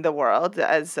in the world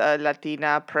as a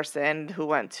Latina person who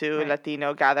went to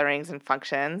Latino gatherings and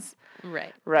functions.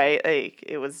 Right. Like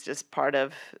it was just part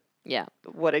of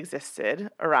what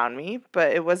existed around me,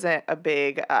 but it wasn't a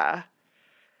big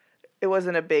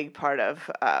part of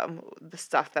the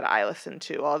stuff that I listened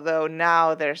to. Although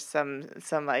now there's some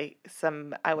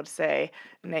I would say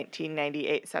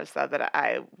 1998 salsa that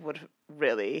I would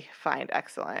really find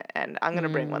excellent, and I'm gonna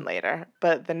bring one later.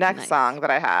 But the next song that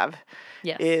I have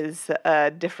is a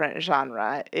different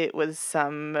genre. It was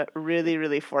some really,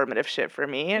 really formative shit for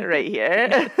me right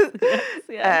here.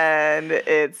 Yes. And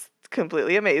it's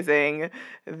completely amazing.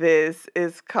 This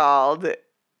is called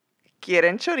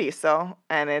Quieren Chorizo,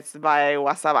 and it's by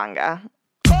Wasabanga.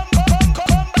 ¡Se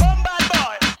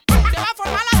va a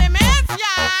formar la demencia!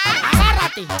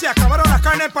 ¡Agárrate! ¡Se acabaron las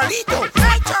carnes en palito!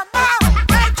 ¡Hey, chambao!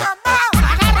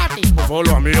 ¡Agárrate! Por favor,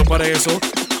 los amigos para eso.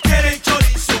 Quieren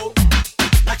chorizo.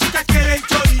 La chica quiere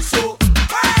chorizo.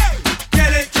 ¡Hey!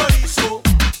 Quieren chorizo.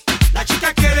 La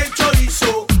chica quiere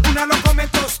chorizo. Una lo come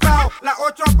tostado, la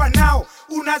otra apanado.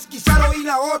 Unas guisado y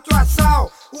la otra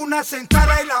asado. Una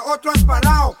sentada y la otra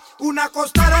asparado. Una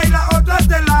costada y la otra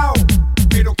de lado.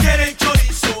 Pero quieren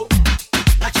chorizo.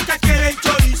 La chica quiere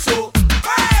chorizo.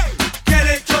 ¡Hey!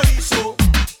 Quiere chorizo.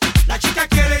 La chica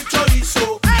quiere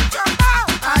chorizo. ¡Hey, chambao!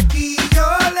 Aquí yo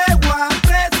le voy a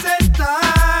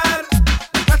presentar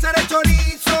clase de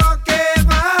chorizo que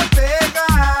va a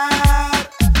pegar.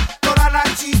 Todas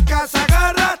las chicas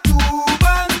agarra tu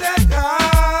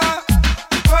bandeja.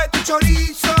 Coge tu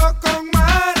chorizo con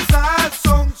más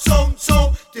sazón.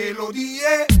 Te lo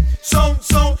dije,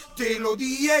 te lo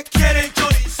dije, quieren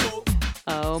chorizo.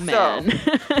 Oh, man.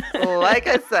 Like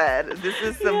I said, this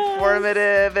is some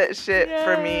formative shit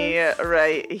for me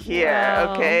right here.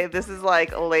 Wow. Okay, this is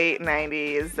like late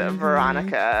 90s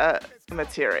Veronica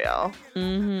material.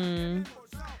 Mm-hmm.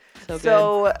 So good.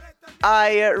 So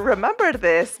I remembered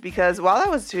this because while I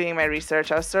was doing my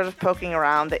research, I was sort of poking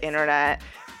around the internet,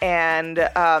 and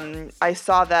I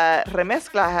saw that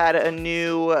Remezcla had a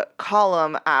new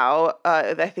column out,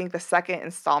 I think the second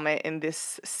installment in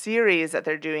this series that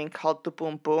they're doing called Tu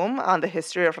Pum Pum on the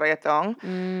history of reggaeton.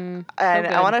 And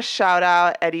I want to shout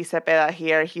out Eddie Cepeda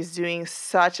here. He's doing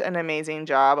such an amazing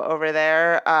job over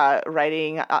there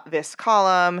writing this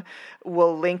column.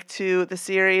 We'll link to the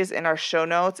series in our show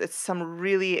notes. It's some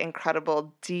really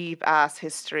incredible, deep-ass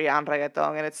history on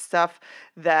reggaeton, and it's stuff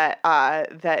that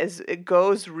it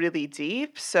goes really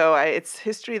deep. So it's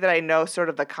history that I know sort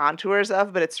of the contours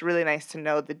of, but it's really nice to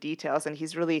know the details. And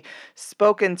he's really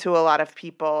spoken to a lot of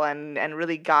people and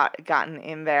really gotten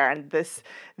in there. And this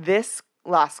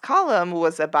last column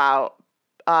was about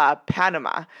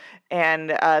Panama and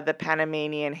the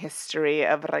Panamanian history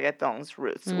of reggaeton's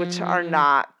roots, which are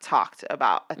not talked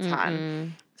about a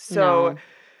ton. So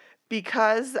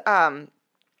because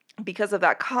of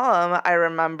that column, I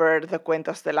remembered the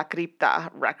Cuentos de la Cripta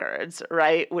records,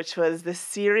 right? Which was this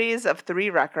series of 3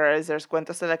 records. There's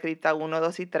Cuentos de la Cripta 1,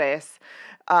 2, y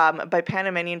 3 by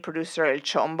Panamanian producer El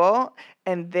Chombo.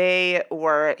 And they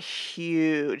were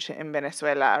huge in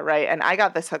Venezuela, right? And I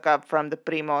got this hookup from the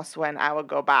Primos when I would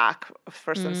go back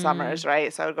for some summers,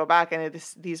 right? So I would go back, and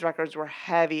these records were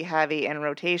heavy in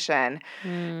rotation.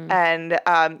 And,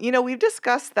 we've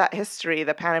discussed that history,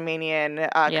 the Panamanian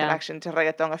connection to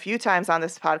reggaeton a few times on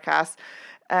this podcast.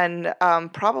 And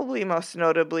probably most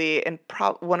notably in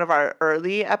one of our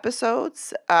early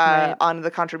episodes on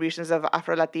the contributions of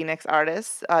Afro-Latinx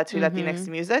artists to Latinx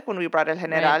music when we brought El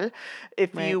General.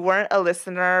 If you weren't a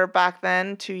listener back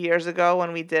then, 2 years ago,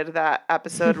 when we did that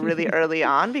episode really early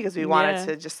on, because we wanted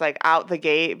to just like out the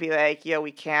gate be like, yo,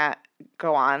 we can't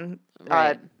go on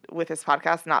with this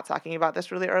podcast not talking about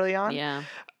this really early on. Yeah.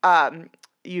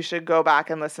 You should go back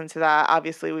and listen to that.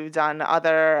 Obviously, we've done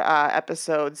other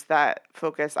episodes that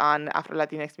focus on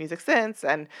Afro-Latinx music since,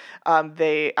 and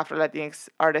Afro-Latinx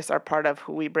artists are part of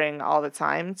who we bring all the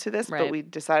time to this, but we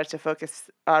decided to focus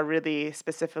really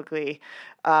specifically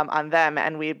on them,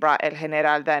 and we brought El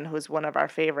General then, who's one of our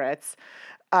favorites.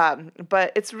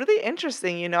 But it's really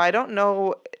interesting, I don't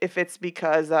know if it's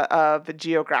because of the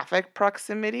geographic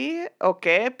proximity,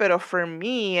 but for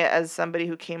me, as somebody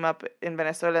who came up in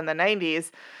Venezuela in the 90s,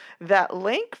 that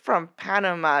link from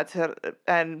Panama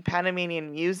and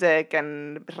Panamanian music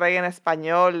and reggae en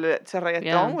español to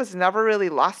reggaeton was never really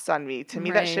lost on me. To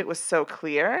me, that shit was so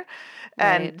clear.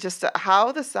 And just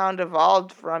how the sound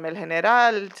evolved from El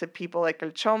General to people like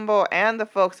El Chombo and the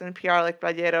folks in PR like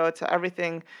Playero to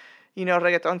everything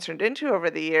reggaeton turned into over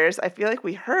the years, I feel like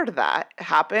we heard that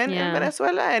happen in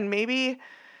Venezuela, and maybe,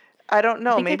 I don't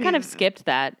know, maybe they kind of skipped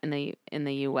that in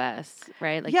the U.S.,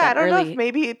 right? Like I don't know if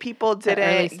maybe people didn't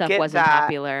early stuff get wasn't that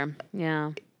popular.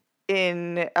 Yeah.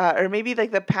 Or maybe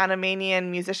like the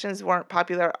Panamanian musicians weren't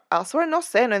popular elsewhere. No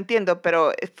sé, no entiendo.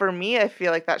 Pero for me, I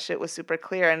feel like that shit was super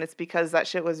clear, and it's because that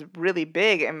shit was really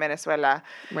big in Venezuela.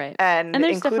 Right. And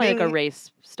there's definitely like a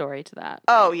race story to that.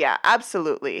 Oh yeah,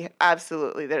 absolutely.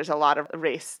 There's a lot of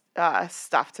race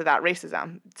stuff to that,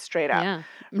 racism, straight up. Yeah.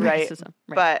 Right? Racism.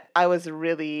 Right. But I was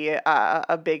really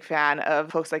a big fan of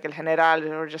folks like El General,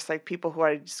 or just like people who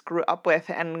I just grew up with.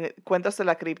 And Cuentos de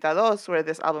la Cripta 2, where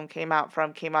this album came out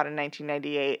in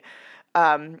 1998.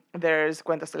 There's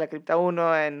Cuentos de la Cripta 1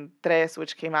 and 3,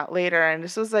 which came out later. And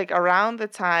this was like around the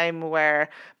time where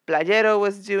Playero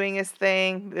was doing his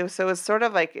thing. It was sort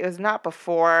of like, it was not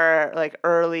before like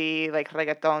early like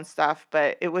reggaeton stuff,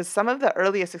 but it was some of the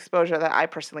earliest exposure that I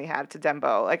personally had to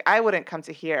dembow. Like I wouldn't come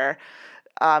to hear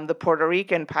the Puerto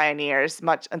Rican pioneers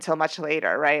until much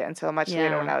later, right? Until much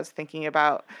later when I was thinking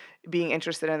about being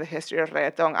interested in the history of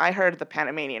reggaeton. I heard the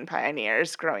Panamanian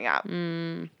pioneers growing up.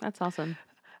 That's awesome.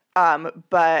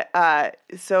 But I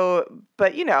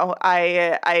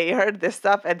heard this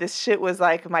stuff, and this shit was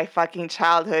like my fucking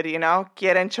childhood,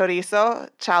 Quieren chorizo,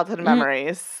 childhood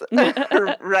memories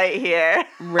right here.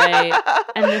 Right.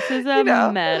 And this is a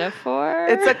metaphor.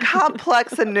 It's a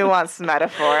complex and nuanced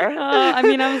metaphor. I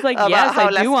was like, yes,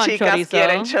 I do want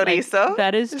chorizo. Chorizo. Like,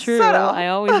 that is true. I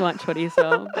always want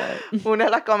chorizo. But... Una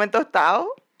la come tostado,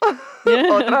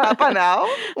 otra apanado,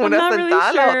 una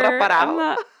sentada, la otra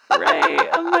parado.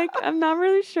 Right. I'm not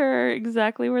really sure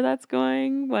exactly where that's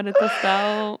going, what a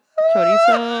tostado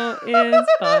chorizo is,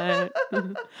 but...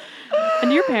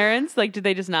 And your parents, like, did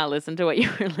they just not listen to what you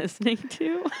were listening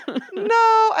to? No,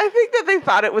 I think that they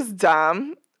thought it was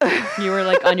dumb. You were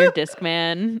like on your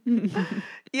Discman.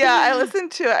 Yeah, I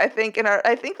listened to it. I think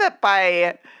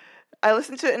I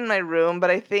listened to it in my room, but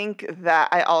I think that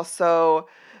I also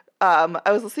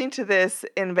I was listening to this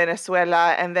in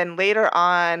Venezuela, and then later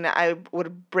on I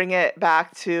would bring it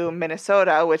back to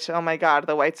Minnesota, which, oh my God,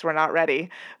 the whites were not ready.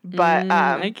 But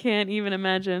I can't even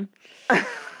imagine.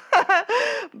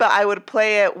 but I would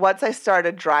play it once I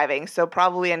started driving. So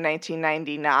probably in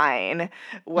 1999,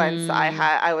 once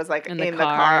I was like in the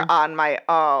car on my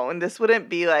own. This wouldn't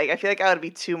be like, I feel like I would be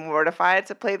too mortified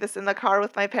to play this in the car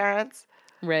with my parents.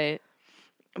 Right.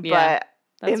 Yeah,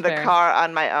 But in the car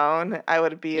on my own, I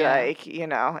would be like, you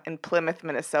know, in Plymouth,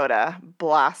 Minnesota,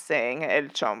 blasting El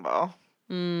Chombo.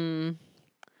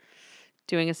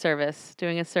 Doing a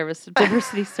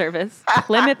diversity service.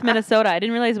 Plymouth, Minnesota. I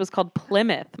didn't realize it was called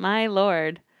Plymouth. My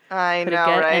Lord. I Could know, it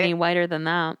get right? any whiter than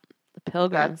that? The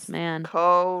Pilgrims, That's man.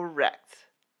 correct.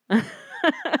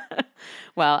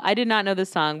 Well, I did not know this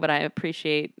song, but I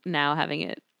appreciate now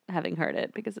having heard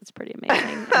it because it's pretty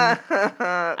amazing.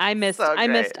 I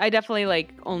definitely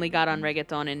like only got on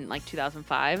reggaeton in like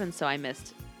 2005, and so I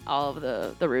missed all of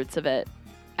the roots of it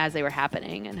as they were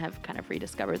happening and have kind of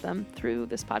rediscovered them through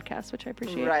this podcast, which I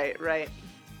appreciate. Right.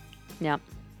 Yeah.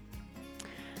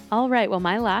 All right. Well,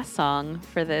 my last song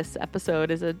for this episode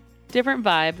is a different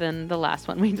vibe than the last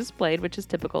one we just played, which is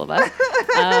typical of us.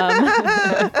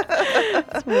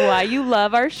 It's why you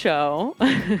love our show.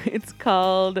 It's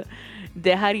called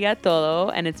Dejaría Todo,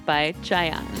 and it's by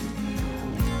Chayanne.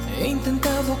 He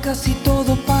intentado casi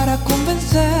todo para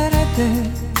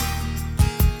convencerte.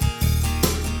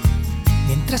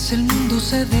 Mientras el mundo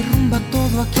se derrumba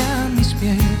todo aquí a mis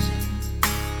pies.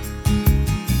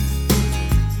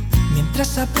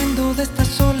 Mientras aprendo de esta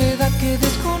soledad que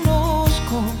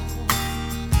desconozco.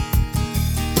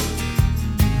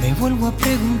 Me vuelvo a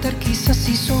preguntar quizás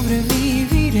si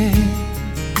sobreviviré.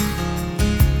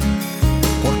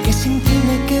 Porque sin ti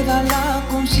me queda la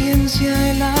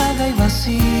conciencia helada y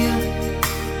vacía.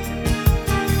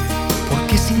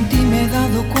 Porque sin ti me he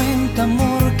dado cuenta,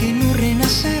 amor, que no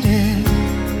renaceré.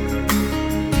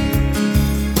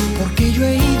 Porque yo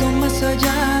he ido más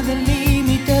allá del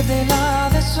límite de la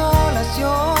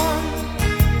desolación.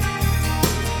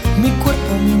 Mi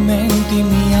cuerpo, mi mente y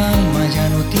mi alma ya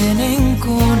no tienen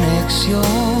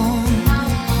conexión.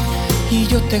 Y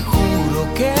yo te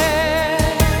juro que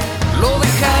lo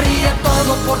dejaría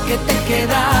todo porque te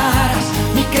quedaras.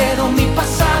 Mi credo, mi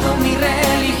pasado, mi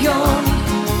religión.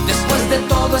 Después de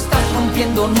todo estás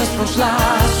rompiendo nuestros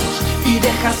lazos y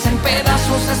dejas en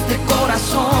pedazos este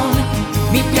corazón.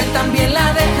 Mi piel también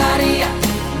la dejaría,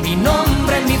 mi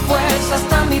nombre, mi fuerza,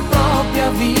 hasta mi propia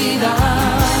vida.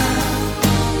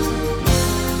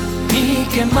 ¿Y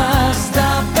qué más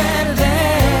da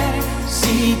perder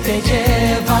si te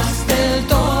llevas del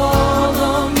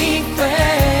todo mi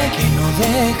fe que no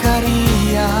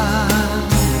dejaría?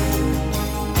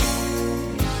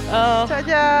 Oh,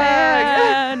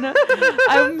 man.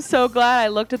 I'm so glad I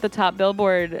looked at the top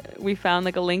Billboard. We found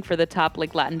like a link for the top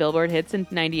like Latin Billboard hits in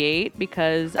 98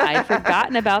 because I'd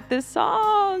forgotten about this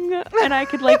song. And I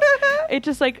could like, it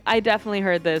just like, I definitely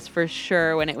heard this for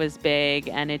sure when it was big,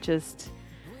 and it just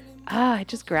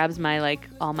grabs my like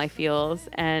all my feels.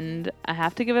 And I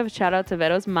have to give a shout out to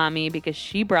Vero's mommy because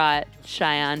she brought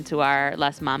Chayanne to our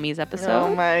Las Mamis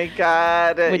episode. Oh my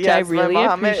God. Which yes, I really my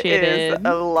mom appreciated. is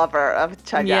a lover of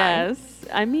Chayanne. Yes.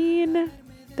 I mean,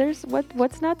 there's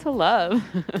what's not to love?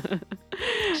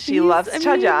 She loves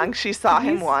Chayanne. She saw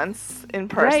him once in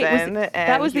person. Right. And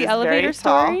that was the elevator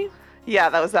story? Yeah,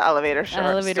 that was the elevator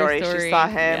story. She saw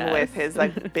him yes. with his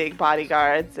like big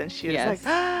bodyguards, and she was Yes.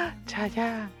 like, ah,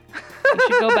 Chayanne. You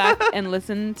should go back and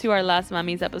listen to our Las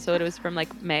Mamis episode. It was from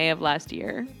like May of last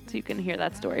year, so you can hear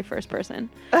that story first person.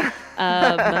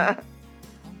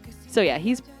 So yeah,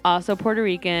 he's also Puerto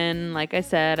Rican. Like I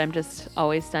said, I'm just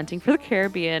always stunting for the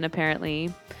Caribbean,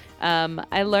 apparently.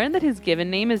 I learned that his given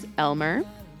name is Elmer,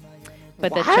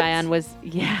 but that Chayanne was,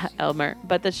 Elmer,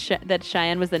 but that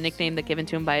Chayanne was the nickname that given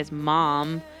to him by his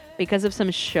mom because of some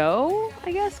show,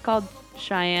 I guess, called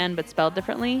Cheyenne, but spelled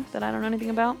differently, that I don't know anything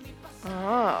about.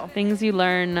 Oh. Things you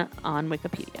learn on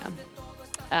Wikipedia.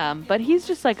 But he's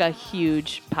just like a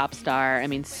huge pop star. I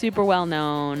mean, super well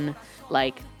known,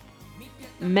 like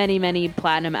many, many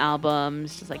platinum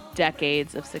albums, just like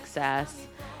decades of success.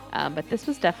 But this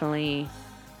was definitely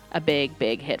a big,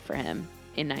 big hit for him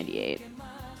in 98,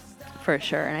 for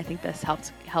sure. And I think this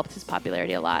helped his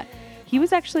popularity a lot. He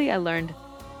was actually, I learned,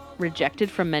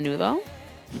 rejected from Menudo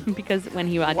because when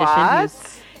he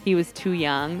auditioned, he was too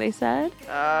young, they said.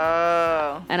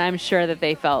 Oh. And I'm sure that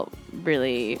they felt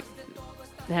really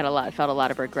felt a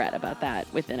lot of regret about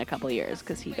that within a couple of years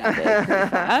because he got big pretty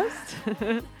fast.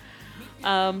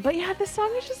 But yeah, this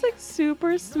song is just like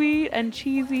super sweet and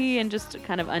cheesy and just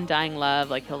kind of undying love.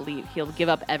 Like he'll give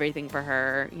up everything for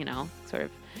her, you know, sort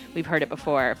of. We've heard it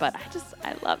before, but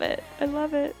I love it. I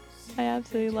love it. I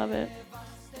absolutely love it.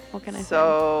 What can I say?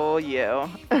 So you.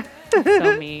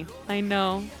 So me. I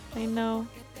know.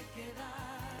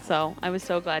 So I was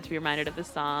so glad to be reminded of this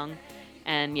song.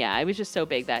 And yeah, I was just so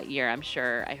big that year. I'm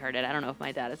sure I heard it. I don't know if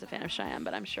my dad is a fan of Cheyenne,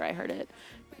 but I'm sure I heard it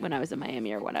when I was in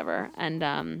Miami or whatever.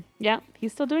 And yeah,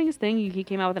 he's still doing his thing. He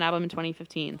came out with an album in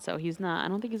 2015, so I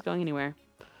don't think he's going anywhere.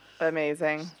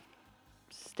 Amazing.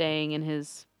 Staying in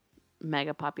his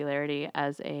mega popularity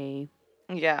as a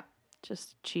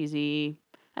just cheesy,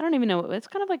 I don't even know, it's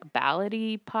kind of like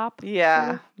ballady pop.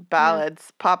 Yeah,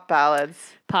 ballads, pop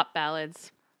ballads. Pop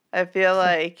ballads. I feel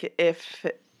like if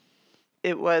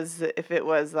it was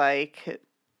like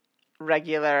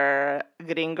regular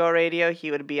gringo radio,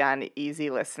 he would be on easy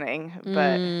listening,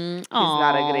 but he's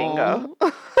not a gringo.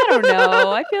 I don't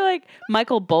know. I feel like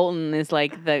Michael Bolton is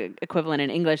like the equivalent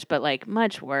in English, but like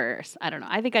much worse. I don't know.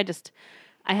 I think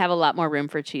I have a lot more room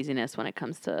for cheesiness when it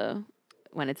comes to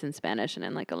when it's in Spanish and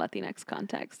in like a Latinx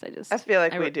context. I feel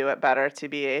like we do it better,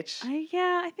 TBH.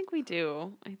 I think we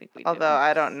do. Although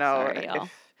I don't know Sorry, y'all.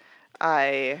 if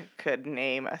I could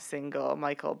name a single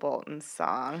Michael Bolton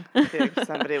song. I feel like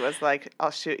somebody was like, I'll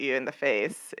shoot you in the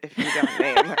face if you don't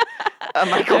name a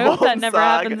Michael I hope Bolton that never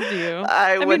song. happens to you.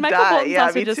 I would Michael die. Bolton's Yeah,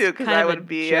 also me just too, because kind I of would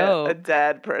be a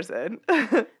dead person.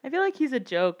 I feel like he's a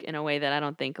joke in a way that I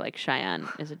don't think like Cheyenne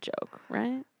is a joke,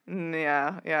 right?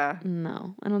 Yeah.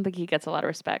 No, I don't think he gets a lot of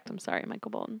respect. I'm sorry,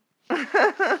 Michael Bolton.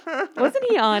 Wasn't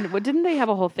he on? Didn't they have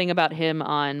a whole thing about him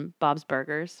on Bob's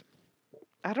Burgers?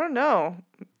 I don't know.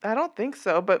 I don't think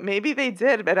so, but maybe they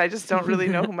did, but I just don't really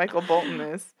know who Michael Bolton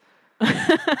is. He's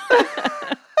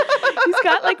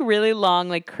got like really long,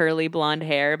 like curly blonde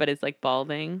hair, but it's like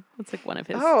balding. It's like one of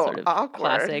his sort of awkward.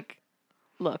 classic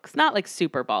looks. Not like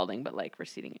super balding, but like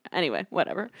receding. Anyway,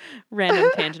 whatever.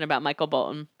 Random tangent about Michael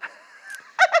Bolton.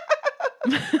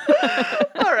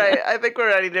 All right, I think we're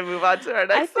ready to move on to our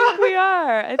next song. I think we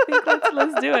are. I think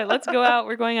let's do it. Let's go out.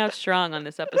 We're going out strong on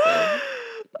this episode.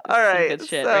 All right, good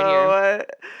shit so right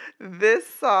this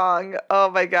song, oh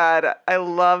my God, I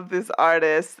love this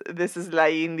artist. This is La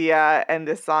India, and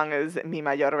this song is Mi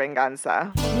Mayor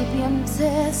Venganza. Ni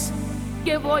pienses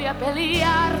que voy a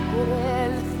pelear por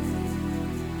él.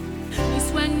 Ni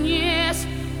sueñes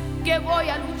que voy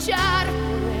a luchar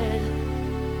por él.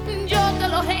 Yo te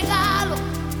lo regalo,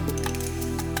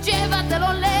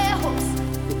 llévatelo lejos.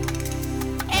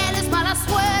 Él es mala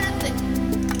suerte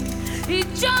y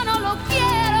yo no lo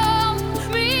quiero.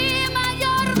 Mi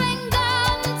mayor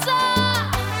venganza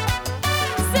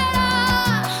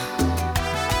será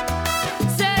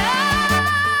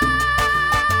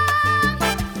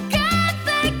que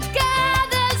te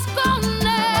quedes con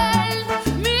él.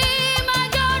 Mi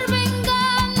mayor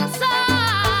venganza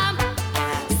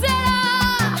será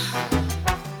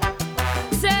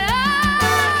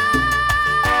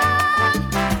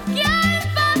que al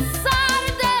pasar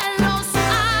de los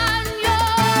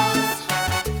años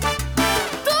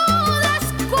tú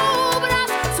descubras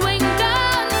su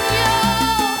engaño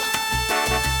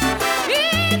y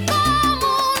como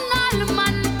un alma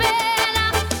en pena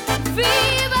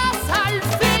vivas al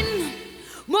fin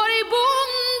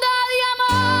moribunda de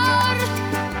amor,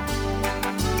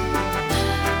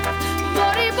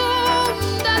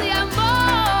 moribunda de amor,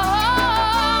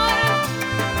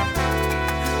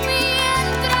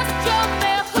 mientras yo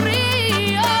me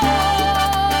río.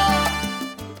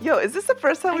 Yo, is this the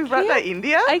first time we've read La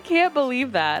India? I can't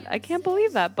believe that.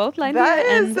 Both La India That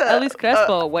and is Elvis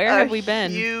Crespo. Where have we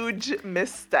been? Huge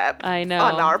misstep I know.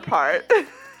 on our part.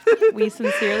 We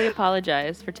sincerely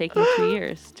apologize for taking 2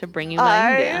 years to bring you La I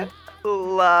India.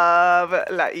 love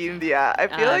La India. I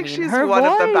feel I like mean, she's her one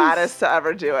of the voice. baddest to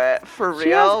ever do it. For She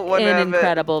real, has one an of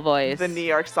incredible voice. the New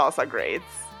York salsa greats.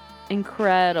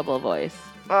 Incredible voice.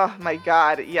 Oh my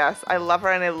God, yes, I love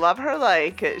her, and I love her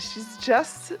like she's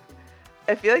just.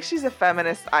 I feel like she's a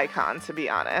feminist icon, to be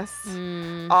honest.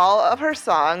 All of her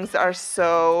songs are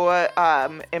so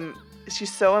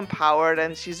she's so empowered,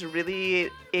 and she's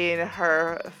really in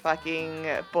her fucking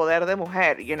poder de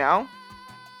mujer, you know?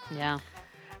 Yeah.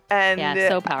 And Yeah,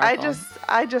 so powerful.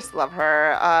 I just love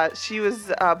her. She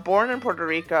was born in Puerto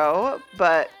Rico,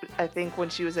 but I think when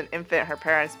she was an infant, her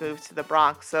parents moved to the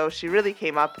Bronx. So she really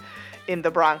came up in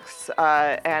the Bronx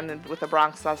and with the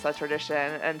Bronx salsa tradition.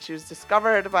 And she was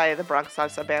discovered by the Bronx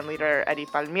salsa band leader Eddie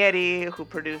Palmieri, who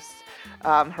produced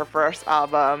her first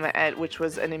album, which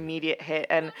was an immediate hit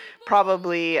and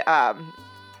probably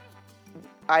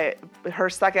her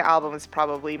second album is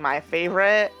probably my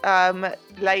favorite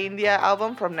La India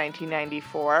album from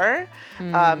 1994.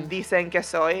 Dicen que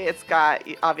soy. It's got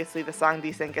obviously the song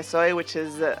Dicen que soy, which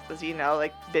is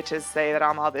like bitches say that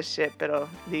I'm all this shit, pero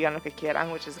digan lo que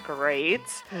quieran, which is great.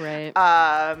 Right.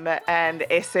 And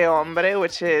Ese Hombre,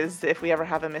 which is, if we ever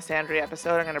have a Miss Andrea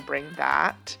episode, I'm gonna bring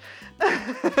that.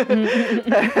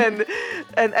 and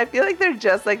I feel like they're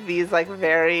just like these like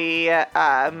very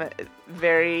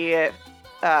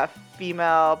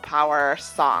female power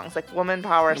songs, like woman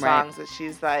power songs that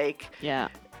she's like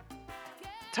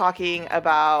talking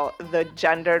about the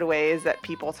gendered ways that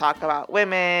people talk about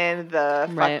women, the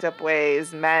fucked up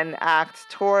ways men act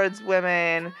towards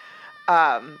women.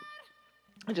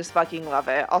 I just fucking love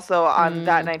it. Also, on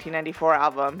that 1994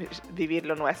 album, Vivir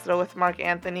lo Nuestro with Mark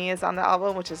Anthony is on the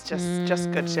album, which is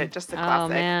just good shit, just a classic. Oh,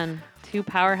 man. Two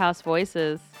powerhouse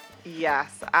voices.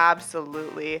 Yes,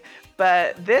 absolutely.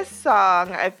 But this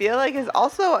song, I feel like, is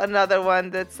also another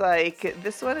one that's like,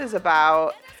 this one is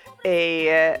about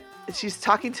she's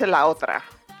talking to la otra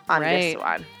on this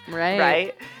one.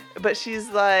 Right? But she's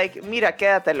like, mira,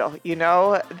 quédatelo, you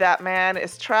know? That man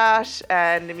is trash,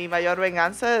 and mi mayor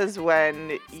venganza is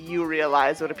when you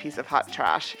realize what a piece of hot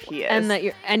trash he is.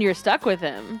 And you're stuck with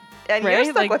him. And you're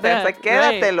stuck with him. It's like,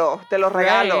 quédatelo, te lo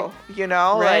regalo, you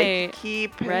know? Like,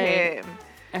 keep him.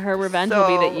 And her revenge will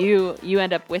be that you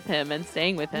end up with him and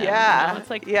staying with him. Yeah. You know? It's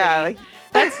like, like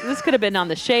this could have been on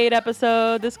the Shade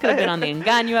episode. This could have been on the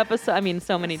Engaño episode. I mean,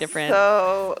 so many different.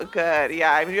 So good.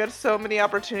 Yeah. I mean, you had so many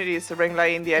opportunities to bring La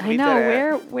India. And I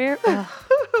know. Where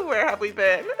where have we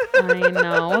been? I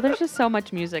know. Well, there's just so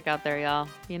much music out there, y'all.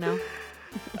 You know.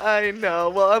 I know.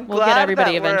 Well, we'll get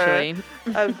everybody eventually.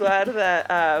 I'm glad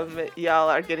that y'all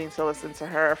are getting to listen to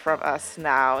her from us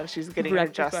now, and she's getting her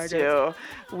just due.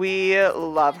 We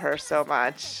love her so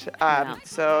much.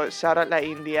 So shout out La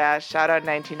India, shout out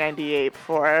 1998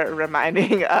 for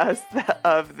reminding us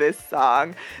of this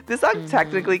song. This song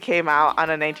technically came out on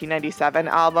a 1997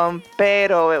 album,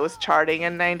 pero it was charting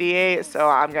in 98, so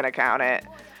I'm gonna count it.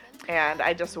 And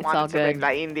I just wanted to bring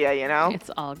La India, you know?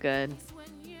 It's all good.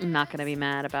 I'm not going to be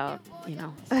mad about,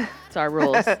 it's our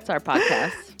rules. It's our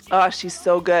podcast. Oh, she's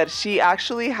so good. She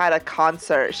actually had a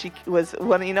concert. She was,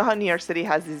 you know how New York City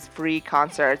has these free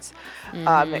concerts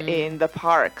in the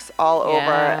parks all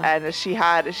over. And she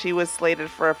was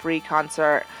slated for a free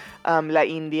concert, La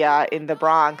India, in the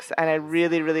Bronx. And I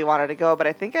really, really wanted to go. But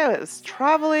I think I was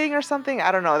traveling or something.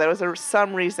 I don't know. There was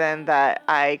some reason that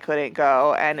I couldn't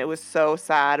go. And it was so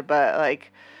sad. But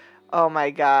like, oh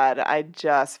my God, I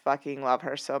just fucking love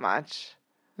her so much.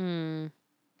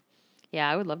 Yeah,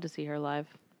 I would love to see her live.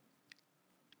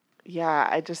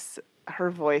 Yeah, her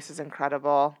voice is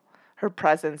incredible. Her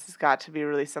presence has got to be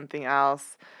really something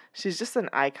else. She's just an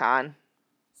icon.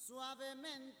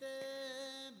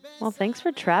 Well, thanks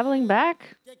for traveling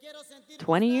back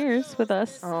 20 years with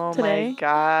us today. Oh my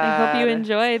God. I hope you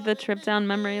enjoyed the trip down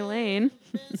memory lane.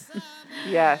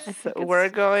 Yes, we're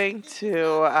going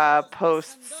to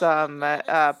post some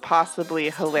possibly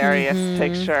hilarious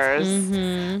pictures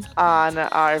on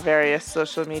our various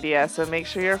social media. So make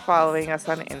sure you're following us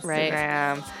on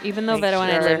Instagram. Right. Even though Vero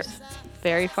and I live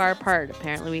very far apart,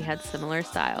 apparently we had similar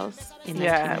styles in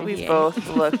 1998. We both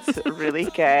looked really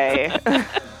gay. And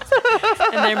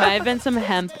there might have been some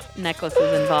hemp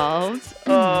necklaces involved.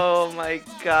 Oh my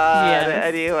God. Yes.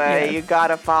 Anyway, you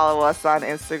gotta follow us on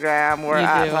Instagram. We're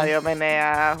at Radio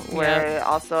Menea. We're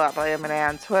also at Radio Menea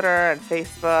on Twitter and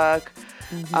Facebook.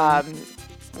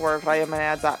 We're at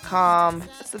radiomenea.com.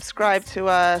 Subscribe to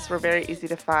us. We're very easy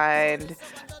to find.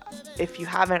 If you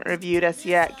haven't reviewed us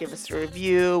yet, give us a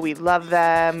review. We love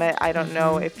them. I don't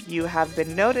know if you have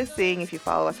been noticing, if you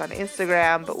follow us on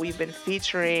Instagram, but we've been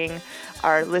featuring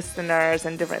our listeners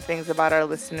and different things about our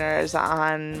listeners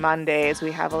on Mondays.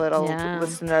 We have a little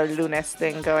listener lunes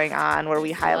thing going on where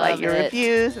we highlight your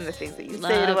reviews and the things that you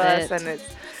say to us. And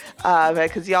it's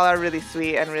because y'all are really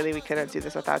sweet, and really we couldn't do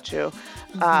this without you.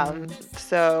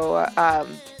 So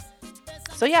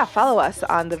yeah, follow us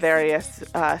on the various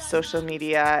social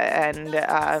media,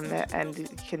 and you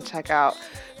can check out,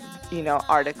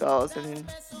 articles and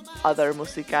other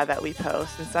música that we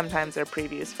post, and sometimes they're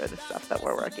previews for the stuff that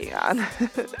we're working on.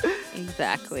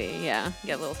 Exactly. Yeah,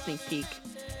 get a little sneak peek.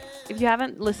 If you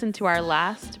haven't listened to our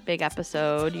last big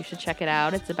episode, you should check it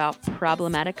out. It's about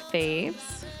problematic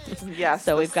faves. Yes,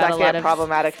 so we've got a lot of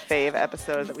problematic fave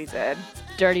episode that we did.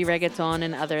 Dirty reggaeton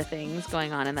and other things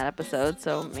going on in that episode,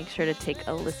 so make sure to take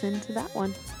a listen to that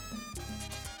one.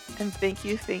 And thank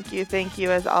you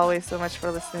as always so much for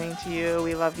listening to you.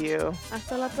 We love you.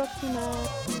 Hasta la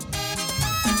próxima.